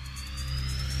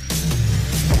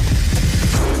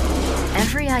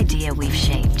 Every idea we've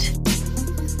shaped,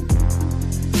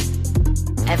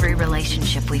 every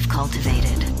relationship we've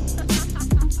cultivated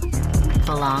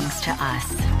belongs to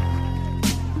us.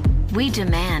 We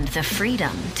demand the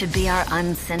freedom to be our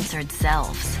uncensored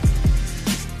selves.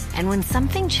 And when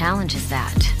something challenges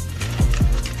that,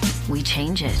 we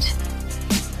change it.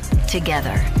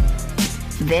 Together.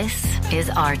 This is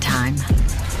our time.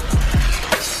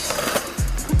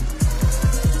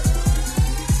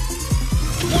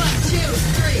 One, two,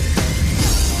 three.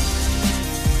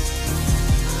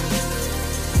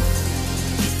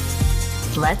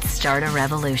 Let's start a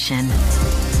revolution.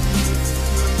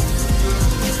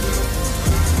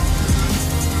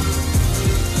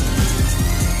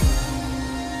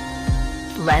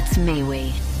 Let's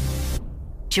MeWe.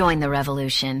 Join the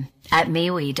revolution at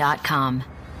MeWe.com.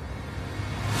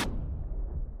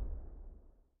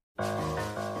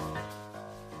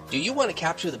 Do you want to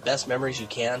capture the best memories you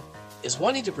can? Is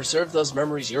wanting to preserve those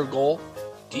memories your goal?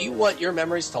 Do you want your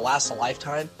memories to last a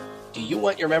lifetime? Do you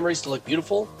want your memories to look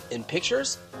beautiful in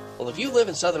pictures? Well, if you live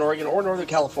in Southern Oregon or Northern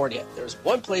California, there's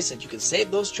one place that you can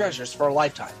save those treasures for a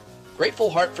lifetime.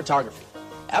 Grateful Heart Photography.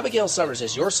 Abigail Summers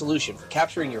is your solution for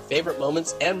capturing your favorite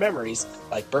moments and memories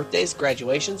like birthdays,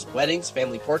 graduations, weddings,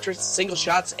 family portraits, single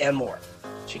shots, and more.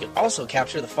 She can also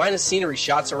capture the finest scenery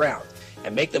shots around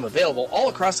and make them available all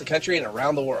across the country and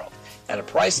around the world at a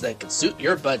price that can suit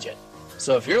your budget.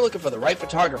 So if you're looking for the right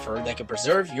photographer that can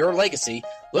preserve your legacy,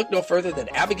 look no further than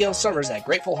Abigail Summers at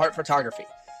Grateful Heart Photography.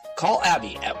 Call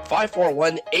Abby at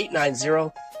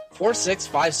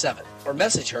 541-890-4657 or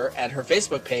message her at her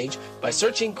Facebook page by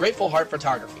searching Grateful Heart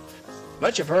Photography.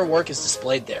 Much of her work is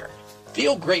displayed there.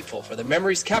 Feel grateful for the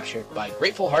memories captured by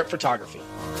Grateful Heart Photography.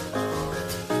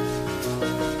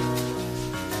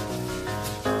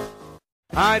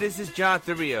 Hi, this is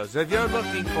Jonathan Rios. If you're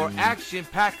looking for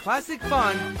action-packed classic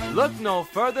fun, look no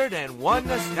further than one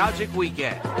nostalgic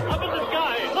weekend. Up in the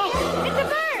sky, look! It's a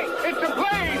bird! It's a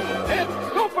plane! It's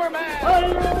Superman!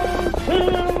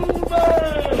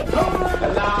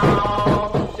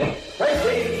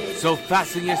 So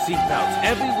fasten your seatbelts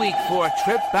every week for a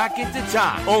trip back into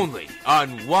time, only on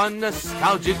one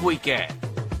nostalgic weekend.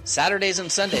 Saturdays and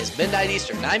Sundays, midnight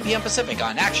Eastern, 9 p.m. Pacific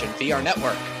on Action VR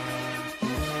Network.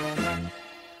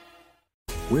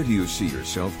 Where do you see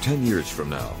yourself 10 years from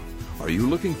now? Are you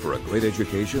looking for a great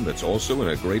education that's also in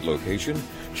a great location?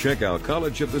 Check out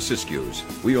College of the Siskiyous.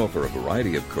 We offer a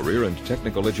variety of career and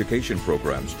technical education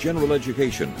programs, general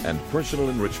education, and personal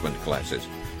enrichment classes.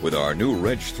 With our new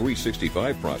Reg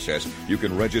 365 process, you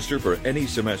can register for any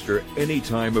semester, any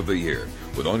time of the year.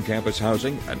 With on-campus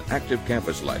housing, an active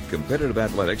campus life, competitive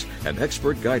athletics, and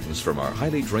expert guidance from our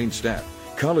highly trained staff,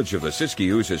 College of the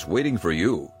Siskiyous is waiting for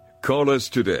you. Call us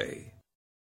today.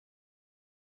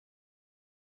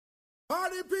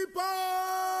 Party people!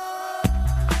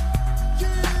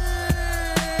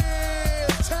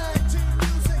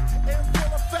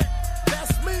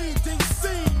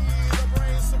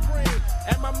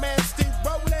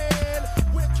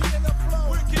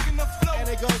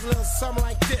 Goes a little something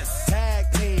like this.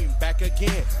 Tag team back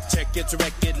again. Check it,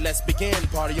 direct it, let's begin.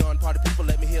 Party on, party people,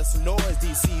 let me hear some noise.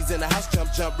 DC's in the house,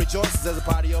 jump, jump, rejoices. There's a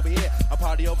party over here, a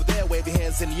party over there. Wave your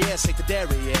hands in the air, shake the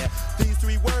dairy, yeah. These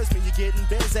three words mean you're getting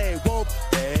busy. Whoop,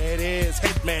 there it is,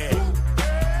 Hitman. Whoop,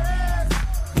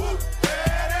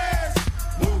 there it is.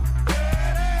 Whoop, there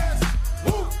it is.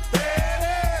 Whoop, there it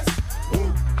is. Whoop,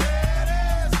 there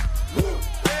it is. Whoop,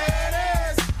 there it is.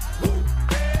 Whoop, there it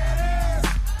is.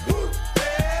 Whoop,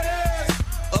 there it is.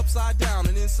 Upside down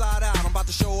and inside out, I'm about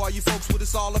to show all you folks what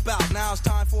it's all about. Now it's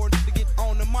time for it to get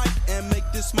on the mic and make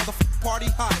this motherfucking party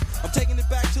hype. I'm taking it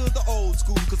back to the old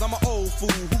school, cause I'm an old fool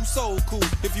who's so cool.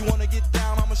 If you wanna get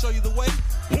down, I'ma show you the way.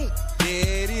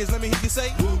 There it is, let me hear you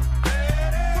say. There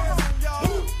it is. Come on, y'all.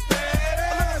 There it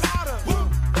is. A little louder.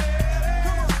 There it is.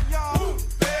 Come on, y'all.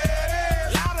 There it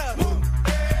is. Louder.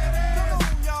 There it is. Come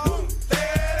on, y'all.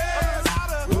 There it is. A little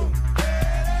louder. There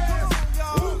it is. Come on,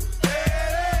 y'all. There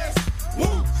it is.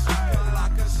 Woo. Shaka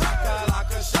laka shaka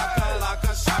laka shaka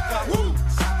laka shaka. Woo.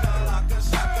 Shaka laka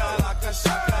shaka laka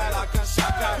shaka laka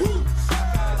shaka. Woo.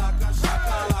 Shaka laka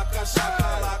shaka laka shaka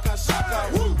laka shaka.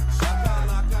 Woo. Shaka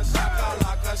laka shaka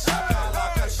laka shaka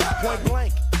laka shaka. Point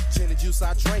blank, gin and juice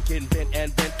I drink it, bent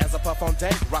and bent as I puff on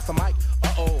dank. Rock the mic,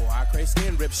 I crave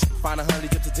skin rip shit. Find a honey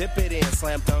dip to dip it in,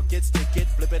 slam dunk it, stick it,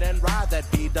 flip it and ride that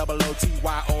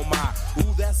B-double-O-T-Y, oh my.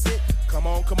 Ooh, that's it, come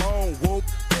on, whoop,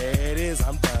 there it is,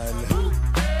 I'm done.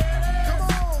 Come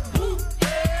on, whoop,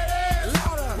 there it is.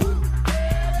 Louder, whoop,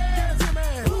 give it to me.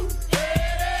 Whoop,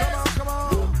 come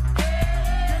on,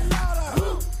 get louder.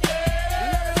 Whoop,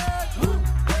 let it out. Whoop,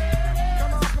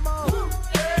 come on, whoop,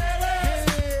 yeah.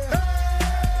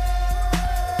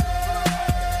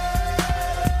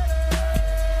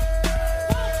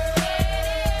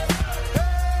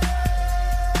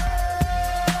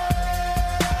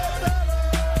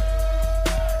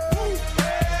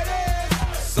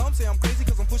 Some say I'm crazy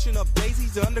cause I'm pushing up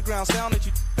daisies. The underground sound that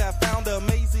you have found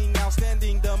amazing,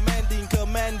 outstanding, demanding,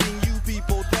 commanding you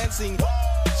people dancing.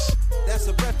 That's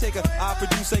a breath taker. I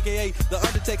produce aka The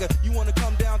Undertaker. You wanna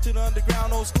come down to the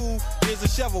underground old school? Here's a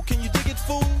shovel. Can you dig it,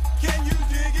 fool? Can you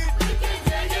dig it? We can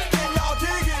dig it. Can y'all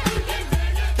dig it? We can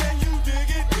dig it. Can you dig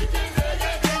it? We can dig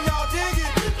it. Can y'all dig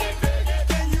it? We can dig it.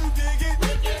 Can you dig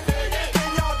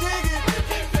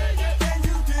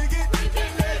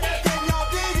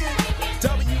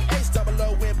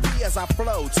as I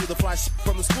flow to the fly shit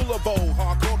from the school of old.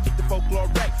 Hardcore, keep the folklore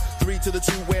wreck. 3 to the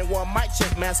 2 and 1 mic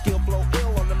check. Man, skill flow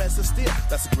ill on the mess of steel.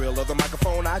 That's the grill of the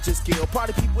microphone I just killed.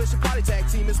 Party people, wish your party tag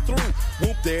team is through.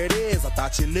 Whoop, there it is. I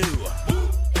thought you knew. Whoop.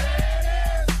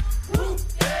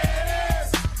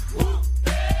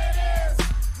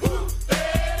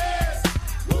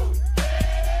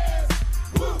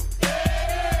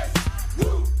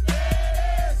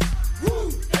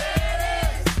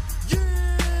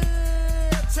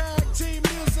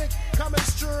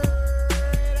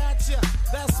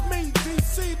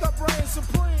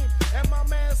 Supreme and my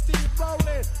man Steve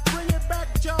Rowland. Bring it back,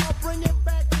 y'all. Bring it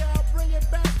back, y'all. Bring it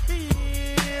back.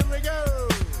 Here we go.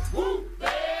 Whoop,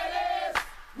 there it is.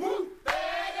 Whoop,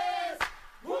 there it is.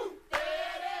 Whoop,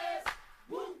 there it is.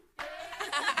 Whoop,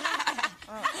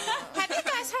 Have you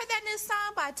guys heard that new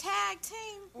song by Tag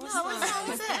Team? What song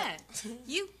was that?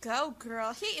 You go,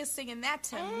 girl. He is singing that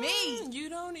to me. You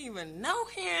don't even know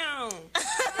him.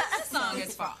 This song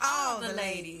is for all the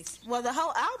ladies. Well, the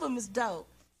whole album is dope.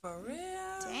 For real?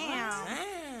 Damn.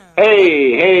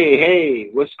 Hey,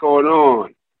 what's going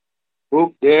on?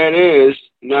 Whoop, there it is.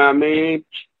 You know what I mean?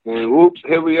 And whoops,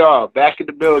 here we are, back in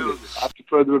the building. After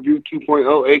Further Review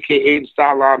 2.0, a.k.a. the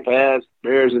Sideline Pass,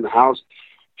 Bears in the house.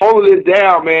 Holding it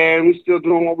down, man. We still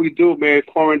doing what we do, man.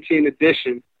 Quarantine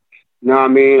edition. You know what I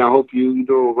mean? I hope you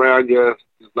know, around your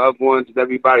loved ones and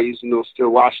everybody, you know, still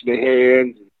washing their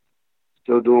hands and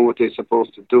still doing what they're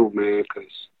supposed to do, man, because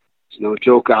there's no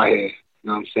joke out here. You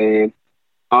know what I'm saying?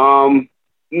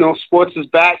 You know, sports is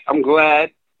back. I'm glad.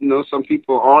 You know, some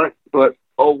people aren't, but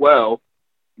oh well.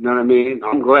 You know what I mean?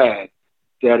 I'm glad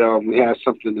that we have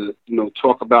something to, you know,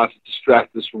 talk about to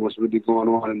distract us from what's really going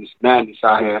on in this madness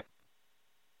out here.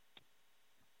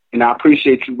 And I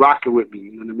appreciate you rocking with me.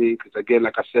 You know what I mean? Because again,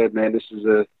 like I said, man, this is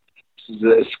an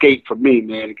escape for me,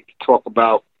 man, to get to talk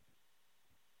about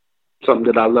something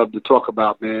that I love to talk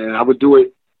about, man. I would do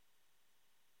it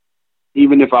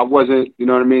even if I wasn't, you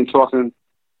know what I mean, talking,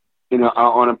 you know,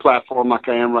 on a platform like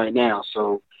I am right now.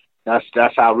 So that's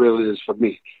how real it is for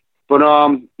me. But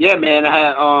yeah, man, I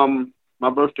had my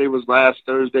birthday was last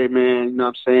Thursday, man. You know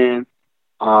what I'm saying?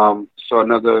 So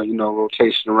another, you know,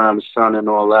 rotation around the sun and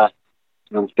all that.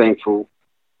 And I'm thankful.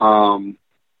 So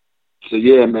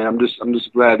yeah, man, I'm just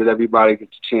glad that everybody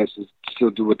gets a chance to still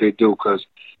do what they do, because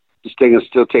this thing is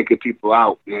still taking people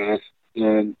out, man.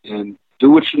 And do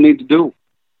what you need to do.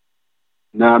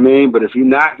 You know what I mean? But if you're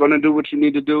not going to do what you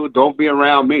need to do, don't be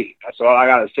around me. That's all I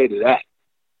got to say to that.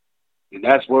 And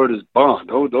that's word is bond.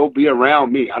 Don't be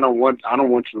around me. I don't want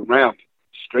you around me.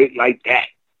 Straight like that.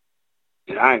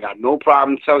 And I ain't got no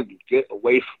problem telling you, get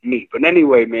away from me. But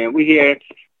anyway, man, we here.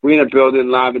 We in a building,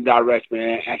 live and direct,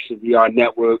 man. Action VR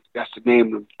Network. That's the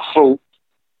name of the crew.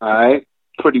 All right?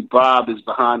 Pretty Bob is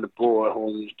behind the board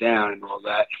holding us down and all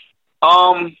that.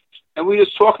 And we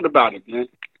just talking about it, man.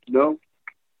 You know?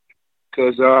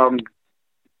 Because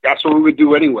that's what we would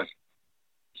do anyway.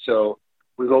 So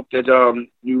we hope that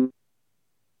you,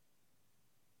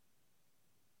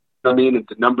 I mean, if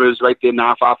the number is right there,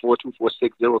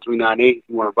 954-246-0398. If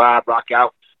you want to vibe, rock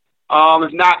out.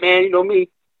 If not, man, you know me.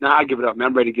 Nah, I give it up, man.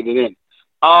 I'm ready to get it in.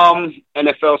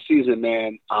 NFL season,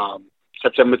 man.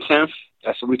 September 10th.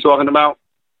 That's what we're talking about.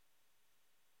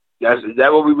 Is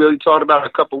that what we really talking about? A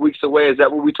couple weeks away. Is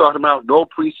that what we're talking about? No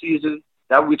preseason. Is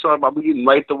that what we're talking about? We getting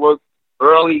right to work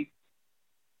early.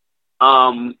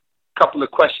 Couple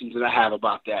of questions that I have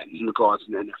about that in regards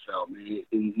to the NFL, man.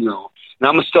 And, you know, and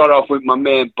I'm gonna start off with my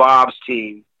man Bob's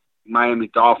team, Miami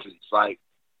Dolphins. Like,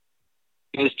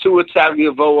 is Tua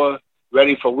Tagovailoa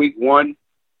ready for Week 1?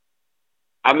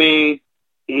 I mean,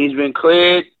 he's been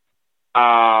cleared.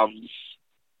 I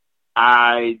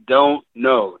don't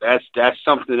know. That's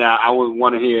something that I would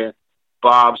want to hear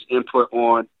Bob's input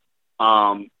on.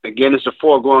 Again, it's a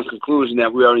foregone conclusion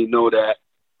that we already know that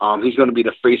he's going to be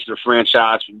the face of the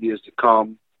franchise for years to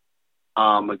come.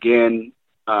 Again,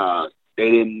 they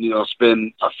didn't, you know,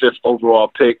 spend a 5th overall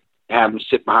pick and have him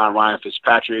sit behind Ryan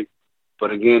Fitzpatrick. But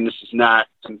again, this is not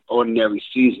an ordinary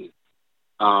season.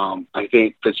 I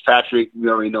think Fitzpatrick, we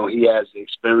already know he has the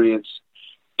experience.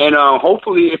 And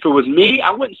hopefully, if it was me,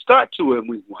 I wouldn't start Tua in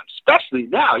Week 1, especially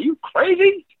now. You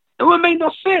crazy? It wouldn't make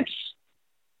no sense.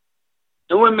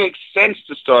 It wouldn't make sense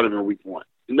to start him in Week 1.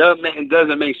 It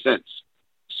doesn't make sense.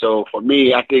 So for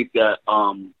me, I think that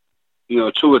you know,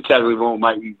 Tua Tagovailoa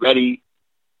might be ready,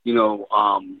 you know,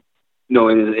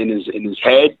 in his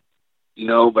head, you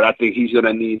know, but I think he's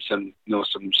gonna need some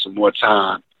more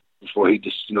time before he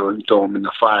just, you know, throw him in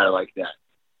the fire like that.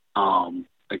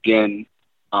 Again,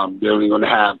 they're only gonna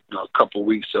have, you know, a couple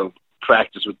weeks of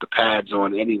practice with the pads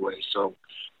on anyway. So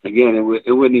again,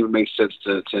 it wouldn't even make sense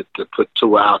to put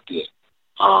Tua out there.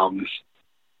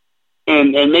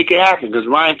 and make it happen, because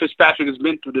Ryan Fitzpatrick has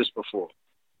been through this before.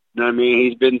 You know what I mean?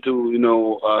 He's been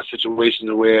through,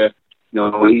 situations where,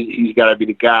 he's got to be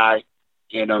the guy,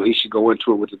 and he should go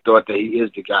into it with the thought that he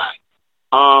is the guy.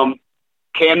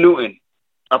 Cam Newton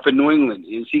up in New England,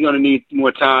 is he going to need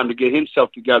more time to get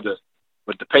himself together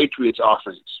with the Patriots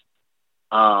offense?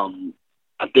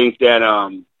 I think that,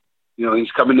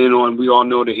 he's coming in on, we all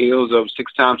know, the heels of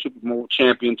 6-time Super Bowl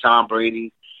champion Tom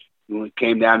Brady, who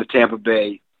came down to Tampa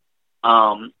Bay.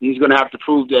 He's going to have to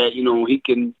prove that, he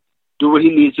can do what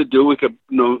he needs to do. He could,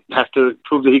 has to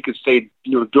prove that he could stay,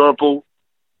 durable.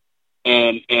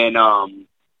 And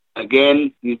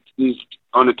again, he's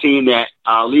on a team that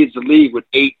leads the league with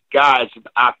 8 guys that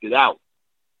opted out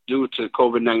due to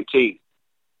COVID-19.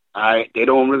 All right, they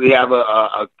don't really have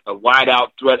a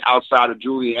wide-out threat outside of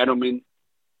Julian Edelman.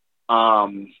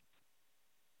 And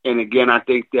again, I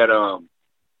think that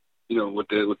with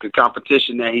the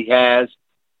competition that he has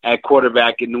at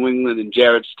quarterback in New England and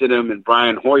Jarrett Stidham and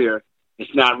Brian Hoyer,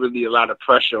 it's not really a lot of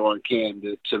pressure on Cam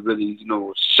to really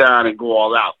shine and go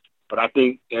all out. But I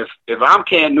think if I'm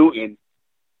Cam Newton,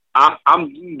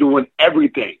 I'm doing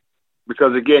everything,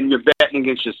 because again, you're betting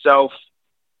against yourself.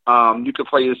 You could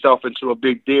play yourself into a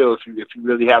big deal if you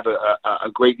really have a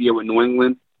great year with New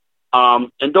England.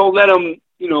 And don't let them,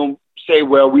 say,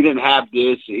 well, we didn't have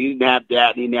this, he didn't have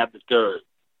that, he didn't have the third.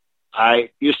 All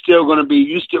right, you're still going to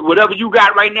be, whatever you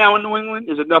got right now in New England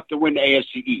is enough to win the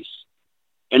AFC East.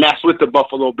 And that's with the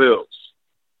Buffalo Bills.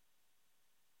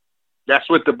 That's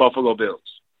with the Buffalo Bills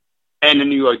and the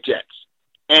New York Jets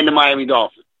and the Miami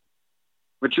Dolphins.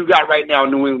 What you got right now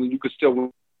in New England, you could still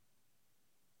win.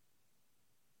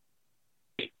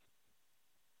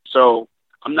 So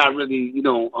I'm not really,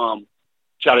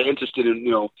 interested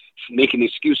in, making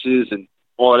excuses and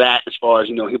all that as far as,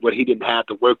 what he didn't have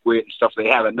to work with and stuff. They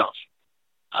have enough.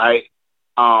 All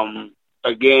right.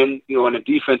 Again, on the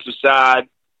defensive side,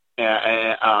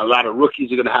 a lot of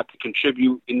rookies are going to have to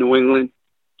contribute in New England.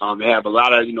 They have a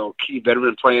lot of, key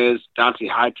veteran players, Dante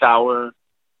Hightower,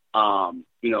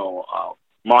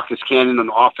 Marcus Cannon on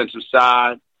the offensive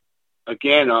side.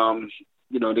 Again,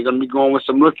 they're going to be going with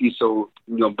some rookies. So,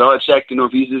 Belichick,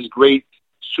 if he's this great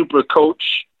super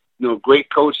coach, great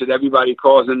coach that everybody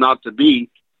calls him out to be,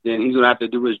 then he's going to have to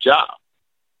do his job.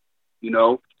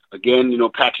 Again,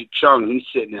 Patrick Chung, he's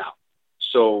sitting out.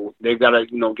 So they've got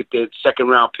to, get their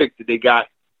second-round pick that they got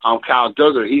on Kyle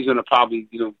Duggar. He's going to probably,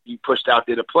 be pushed out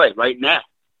there to play right now.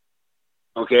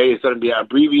 Okay, it's going to be an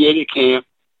abbreviated camp,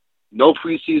 no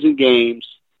preseason games.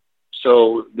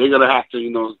 So they're going to have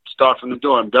to, start from the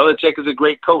door. And Belichick is a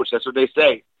great coach. That's what they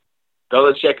say.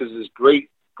 Belichick is this great,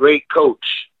 great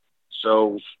coach.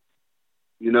 So,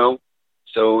 we'll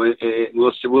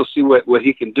see what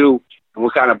he can do and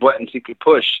what kind of buttons he can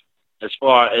push as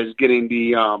far as getting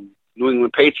the New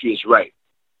England Patriots right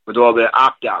with all their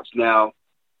opt-outs. Now,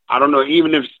 I don't know,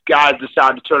 even if guys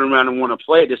decide to turn around and want to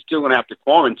play, they're still going to have to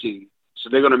quarantine. So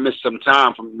they're going to miss some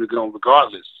time from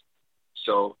regardless.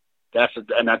 So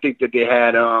and I think that they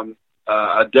had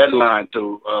a deadline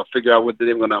to figure out whether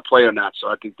they were going to play or not. So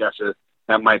I think that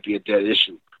might be a dead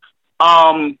issue.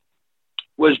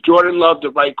 Was Jordan Love the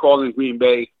right call in Green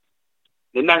Bay?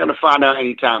 They're not going to find out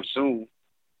anytime soon,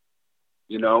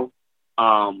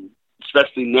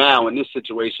 especially now in this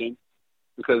situation,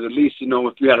 because at least,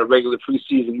 if you had a regular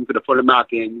preseason, you could have put him out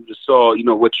there and you just saw,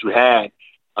 what you had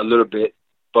a little bit.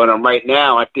 But right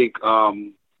now, I think,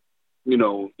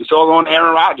 it's all on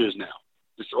Aaron Rodgers now.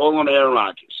 It's all on Aaron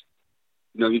Rodgers.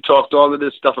 You talked all of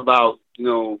this stuff about,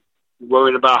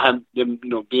 worried about him, them,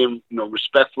 being,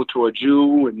 respectful towards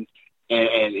you and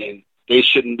they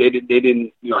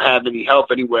didn't, have any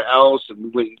help anywhere else.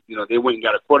 And they went and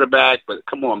got a quarterback, but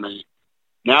come on, man.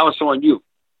 Now it's on you.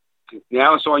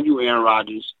 Now it's on you, Aaron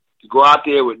Rodgers, to go out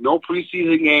there with no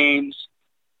preseason games,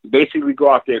 basically go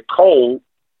out there cold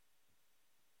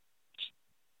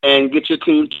and get your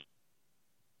team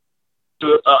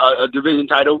to a division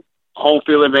title, home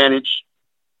field advantage,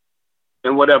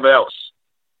 and whatever else.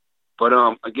 But,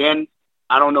 again,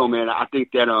 I don't know, man. I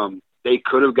think that they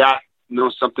could have got,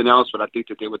 something else, but I think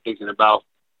that they were thinking about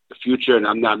the future, and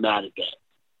I'm not mad at that.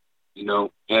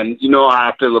 And how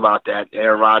I feel about that.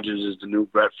 Aaron Rodgers is the new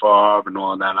Brett Favre and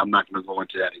all that. I'm not going to go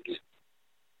into that again.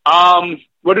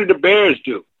 What did the Bears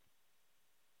do?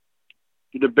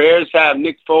 Did the Bears have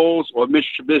Nick Foles or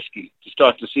Mitch Trubisky to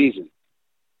start the season?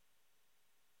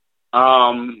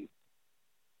 They're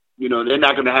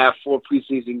not going to have 4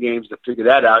 preseason games to figure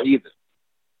that out either.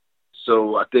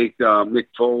 So I think Nick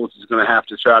Foles is going to have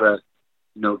to try to,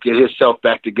 get himself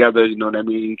back together. You know what I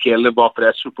mean? He can't live off of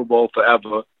that Super Bowl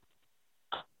forever.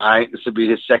 All right, this will be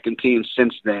his second team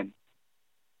since then.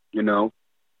 you know.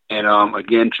 And,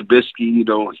 again, Trubisky, you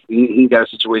know, he got a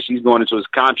situation. He's going into his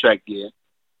contract year,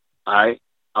 all right?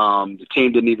 The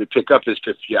team didn't even pick up his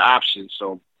fifth-year option.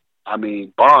 So, I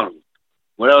mean, Barnum,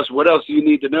 what else do you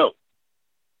need to know?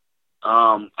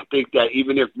 I think that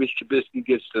even if Mitch Trubisky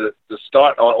gets the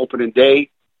start on opening day,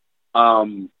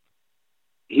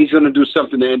 he's going to do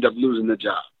something to end up losing the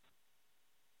job.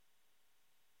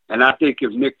 And I think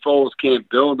if Nick Foles can't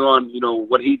build on, you know,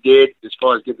 what he did as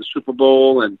far as getting the Super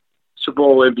Bowl and Super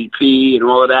Bowl MVP and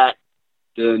all of that,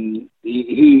 then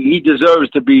he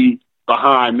deserves to be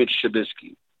behind Mitch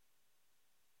Trubisky.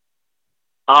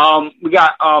 We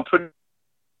got what's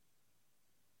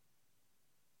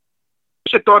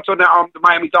your thoughts on the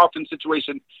Miami Dolphins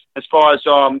situation as far as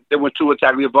they went to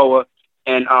Tagovailoa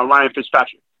and Ryan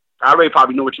Fitzpatrick? I already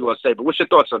probably know what you want to say, but what's your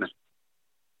thoughts on that?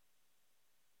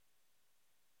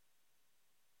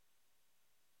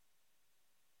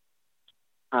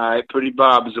 All right, Pretty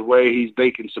Bob is away. He's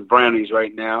baking some brownies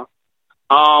right now.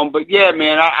 But yeah,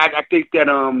 man, I think that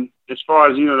as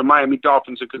far as, you know, the Miami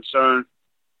Dolphins are concerned,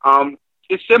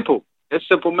 it's simple. It's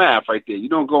simple math right there. You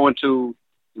don't go into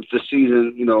the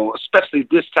season, you know, especially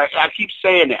this time. I keep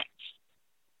saying that.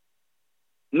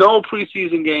 No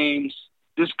preseason games.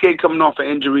 This kid coming off an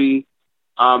injury.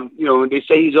 You know, they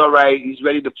say he's all right. He's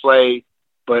ready to play,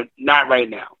 but not right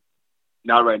now.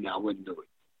 Not right now. Wouldn't do it.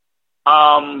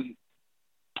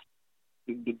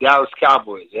 The Dallas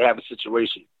Cowboys, they have a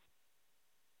situation.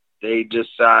 They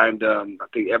just signed, I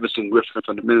think, Everson Griffin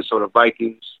from the Minnesota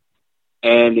Vikings,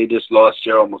 and they just lost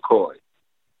Gerald McCoy,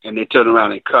 and they turned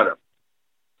around and cut him.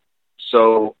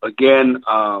 So, again,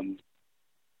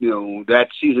 you know, that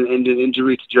season-ending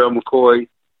injury to Gerald McCoy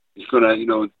is going to, you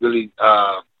know, really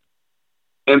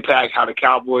impact how the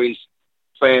Cowboys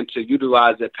plan to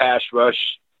utilize their pass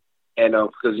rush, and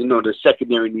because, you know, the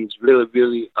secondary needs really,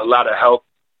 really a lot of help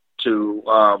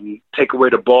to take away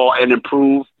the ball and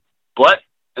improve. But,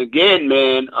 again,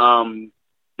 man,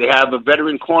 they have a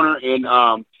veteran corner in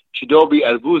Chidobe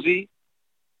Awuzie,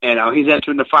 and he's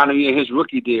entering the final year of his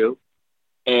rookie deal.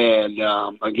 And,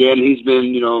 again, he's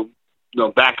been, you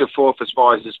know, back and forth as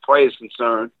far as his play is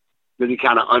concerned, really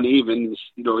kind of uneven.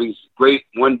 He's great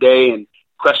one day and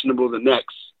questionable the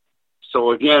next.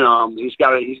 So, again, he's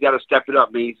got to step it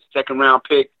up, man. He's a second-round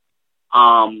pick.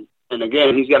 And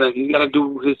again, he's got to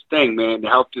do his thing, man, to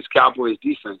help this Cowboys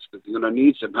defense because they're going to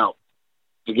need some help.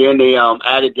 Again, they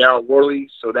added Darryl Worley,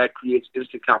 so that creates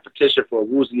instant competition for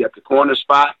Awuzie at the corner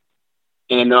spot.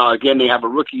 And again, they have a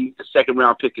rookie, a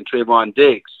second-round pick in Trayvon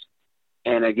Diggs,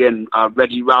 and again,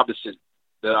 Reggie Robinson.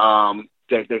 So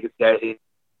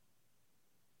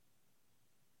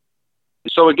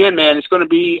again, man, it's going to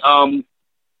be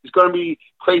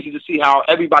crazy to see how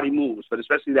everybody moves, but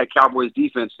especially that Cowboys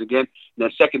defense again, in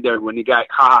that secondary when you got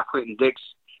Clinton Dix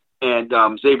and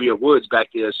Xavier Woods back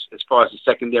there as far as the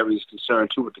secondary is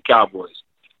concerned too with the Cowboys.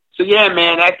 So yeah,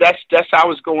 man, that's how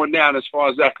it's going down as far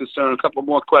as that concerned. A couple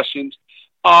more questions.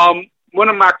 One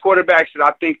of my quarterbacks that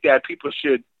I think that people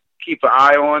should keep an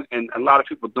eye on, and a lot of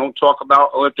people don't talk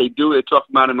about, or if they do, they talk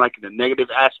about him like in a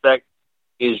negative aspect,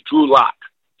 is Drew Lock.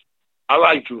 I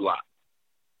like Drew Lock.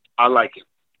 I like him.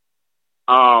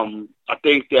 I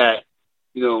think that,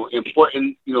 you know,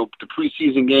 important, you know, the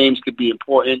preseason games could be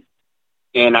important.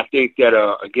 And I think that,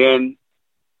 again,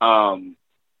 not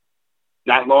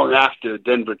long after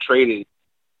Denver traded,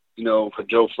 you know, for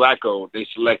Joe Flacco, they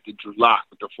selected Drew Lock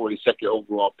with the 42nd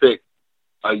overall pick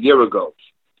a year ago.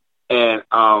 And,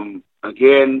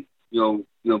 again, you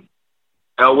know,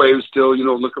 Elway was still, you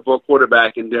know, looking for a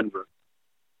quarterback in Denver.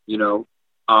 You know,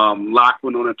 Lock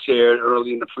went on a tear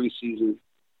early in the preseason.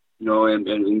 You know, and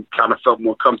he kind of felt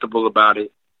more comfortable about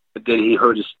it, but then he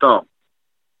hurt his thumb,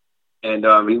 and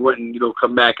he wouldn't, you know,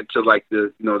 come back until like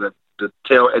the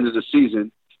tail end of the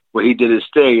season where he did his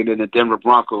thing, and then the Denver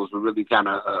Broncos were really kind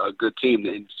of a good team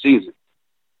to end the season.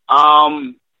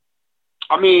 I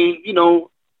mean, you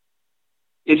know,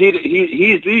 he's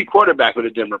the quarterback for the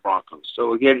Denver Broncos,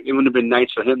 so again, it would have been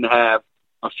nice for him to have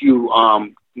a few,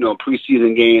 you know,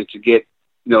 preseason games to get,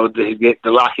 you know, to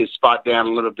lock his spot down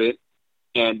a little bit.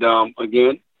 And,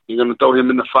 again, you're going to throw him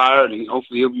in the fire, and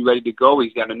hopefully he'll be ready to go.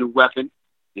 He's got a new weapon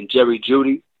in Jerry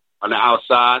Jeudy on the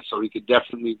outside, so he could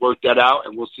definitely work that out,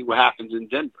 and we'll see what happens in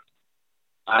Denver.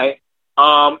 All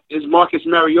right? Is Marcus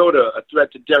Mariota a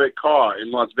threat to Derek Carr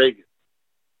in Las Vegas?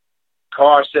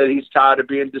 Carr said he's tired of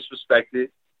being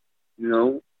disrespected, you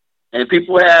know, and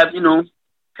people have, you know,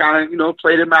 kind of, you know,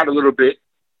 played him out a little bit,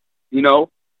 you know,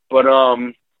 but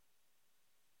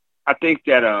I think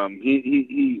that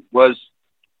he was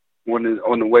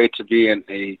on the way to being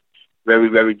a very,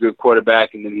 very good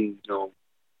quarterback, and then he, you know,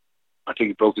 I think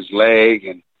he broke his leg,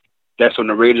 and that's when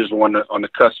the Raiders were on the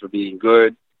cusp of being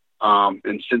good.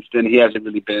 And since then, he hasn't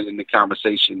really been in the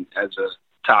conversation as a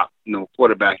top,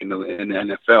 quarterback in the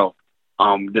NFL.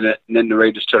 Then the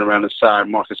Raiders turn around and sign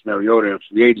Marcus Mariota in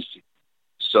free agency.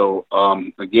 So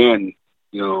again,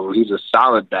 he's a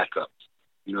solid backup.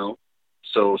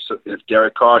 So if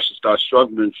Derek Carr should start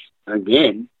struggling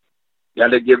again, you got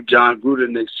to give John Gruden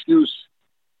an excuse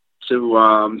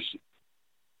to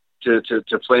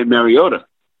play Mariota.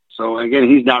 So again,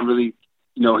 he's not really,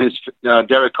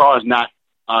 Derek Carr is not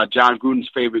John Gruden's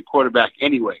favorite quarterback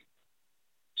anyway.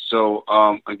 So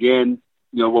again,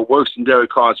 what works in Derek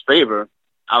Carr's favor,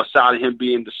 outside of him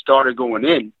being the starter going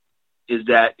in, is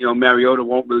that Mariota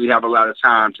won't really have a lot of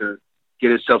time to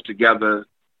get himself together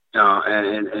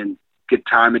and get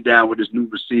timing down with his new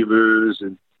receivers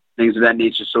and things of that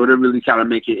nature. So it'll really kind of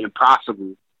make it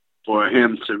impossible for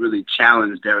him to really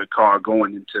challenge Derek Carr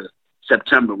going into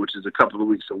September, which is a couple of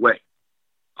weeks away.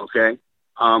 Okay?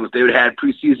 If they would have had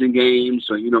preseason games,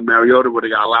 so, Mariota would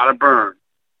have got a lot of burn,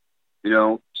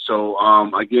 So,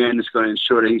 again, it's going to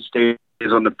ensure that he stays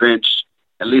on the bench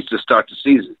at least to start the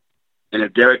season. And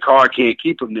if Derek Carr can't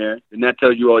keep him there, then that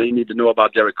tells you all you need to know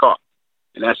about Derek Carr.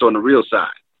 And that's on the real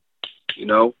side,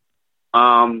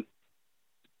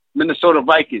 Minnesota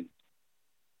Vikings.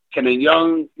 Can a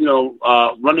young,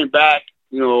 running back,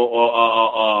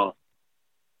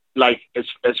 like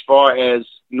as far as,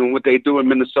 what they do in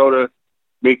Minnesota,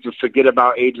 make you forget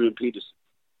about Adrian Peterson?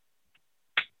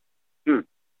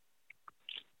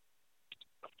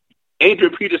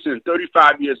 Adrian Peterson is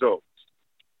 35 years old.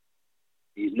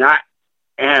 He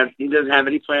doesn't have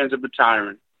any plans of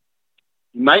retiring.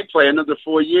 He might play another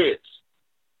 4 years.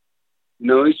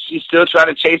 He's still trying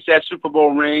to chase that Super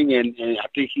Bowl ring, and I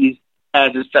think he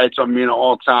has his sights on being an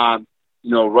all-time,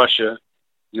 rusher.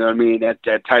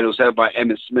 That title's held by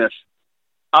Emmitt Smith.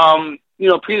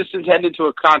 Peterson's heading into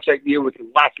a contract year with the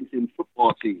Washington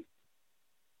football team.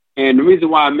 And the reason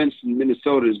why I mentioned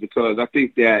Minnesota is because I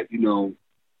think that,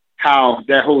 how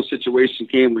that whole situation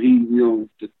came where he,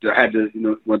 had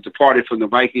to, was departed from the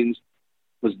Vikings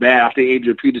was bad. I think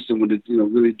Adrian Peterson would have,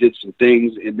 really did some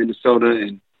things in Minnesota,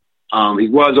 and he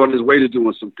was on his way to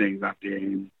doing some things out there.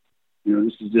 And,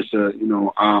 this is just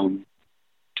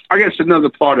I guess another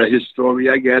part of his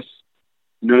story, I guess.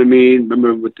 You know what I mean?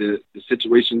 Remember with the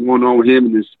situation going on with him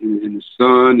and his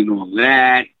son and all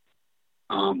that.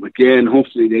 Again,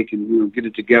 hopefully they can, get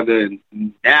it together.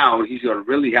 And now he's going to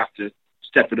really have to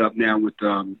step it up now with,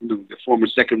 the former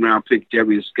second-round pick,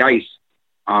 Darius Geis,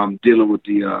 dealing with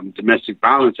the domestic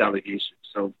violence allegations.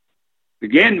 So,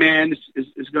 again, man,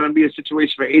 it's going to be a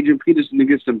situation for Adrian Peterson to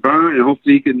get some burn, and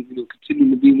hopefully he can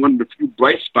continue to be one of the few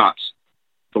bright spots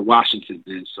for Washington.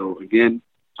 And so, again,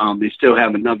 they still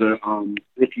have another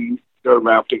rookie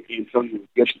third-round pick, Antonio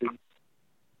Gibson.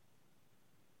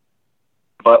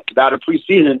 But without a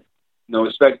preseason,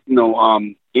 expect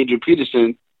Adrian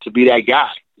Peterson to be that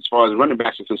guy as far as running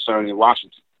backs are concerned in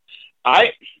Washington. All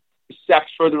right, this is after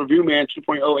further review, man.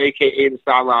 2.0, a.k.a. the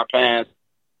sideline pass.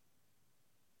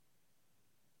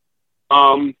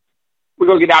 We're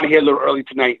going to get out of here a little early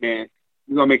tonight, man.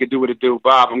 We're going to make it do what it do.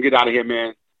 Bob, I'm going to get out of here,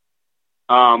 man.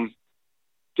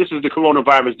 This is the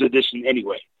coronavirus edition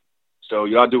anyway. So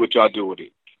y'all do what y'all do with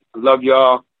it. I love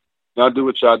y'all. Y'all do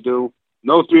what y'all do.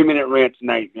 No 3-minute rant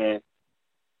tonight, man.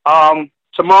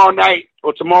 Tomorrow night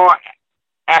or tomorrow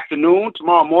afternoon,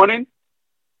 tomorrow morning,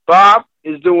 Bob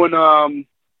is doing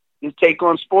his Take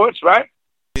on Sports, right?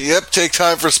 Yep, Take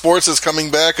Time for Sports is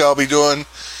coming back. I'll be doing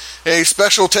a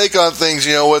special take on things,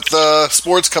 with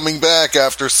sports coming back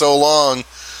after so long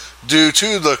due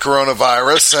to the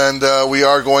coronavirus, and we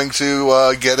are going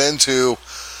to get into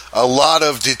a lot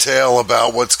of detail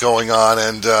about what's going on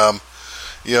and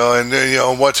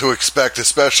what to expect,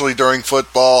 especially during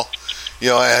football,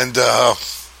 and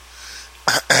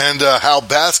how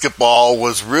basketball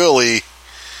was really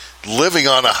living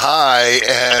on a high,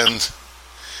 and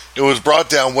it was brought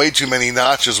down way too many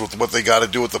notches with what they got to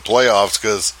do with the playoffs,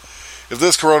 because if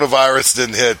this coronavirus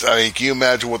didn't hit, can you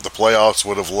imagine what the playoffs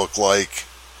would have looked like?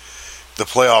 The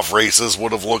playoff races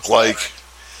would have looked like.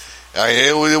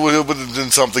 It would have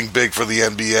been something big for the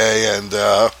NBA, and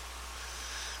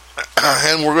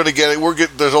we're going to get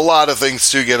it. There's a lot of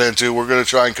things to get into. We're going to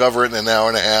try and cover it in an hour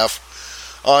and a half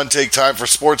on Take Time for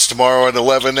Sports tomorrow at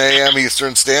 11 a.m.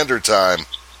 Eastern Standard Time.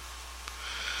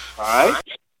 All right.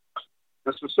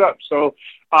 That's what's up. So,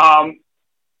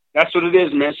 that's what it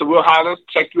is, man. So we'll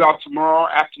check you out tomorrow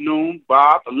afternoon,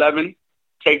 Bob, 11,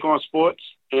 Take on Sports.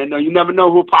 And you never know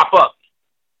who'll pop up.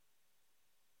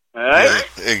 All right?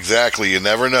 Yeah, exactly. You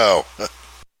never know.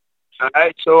 All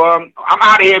right, so I'm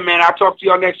out of here, man. I'll talk to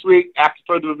y'all next week after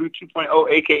further review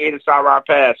 2.0, aka the Sidewinder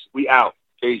Pass. We out.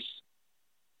 Peace.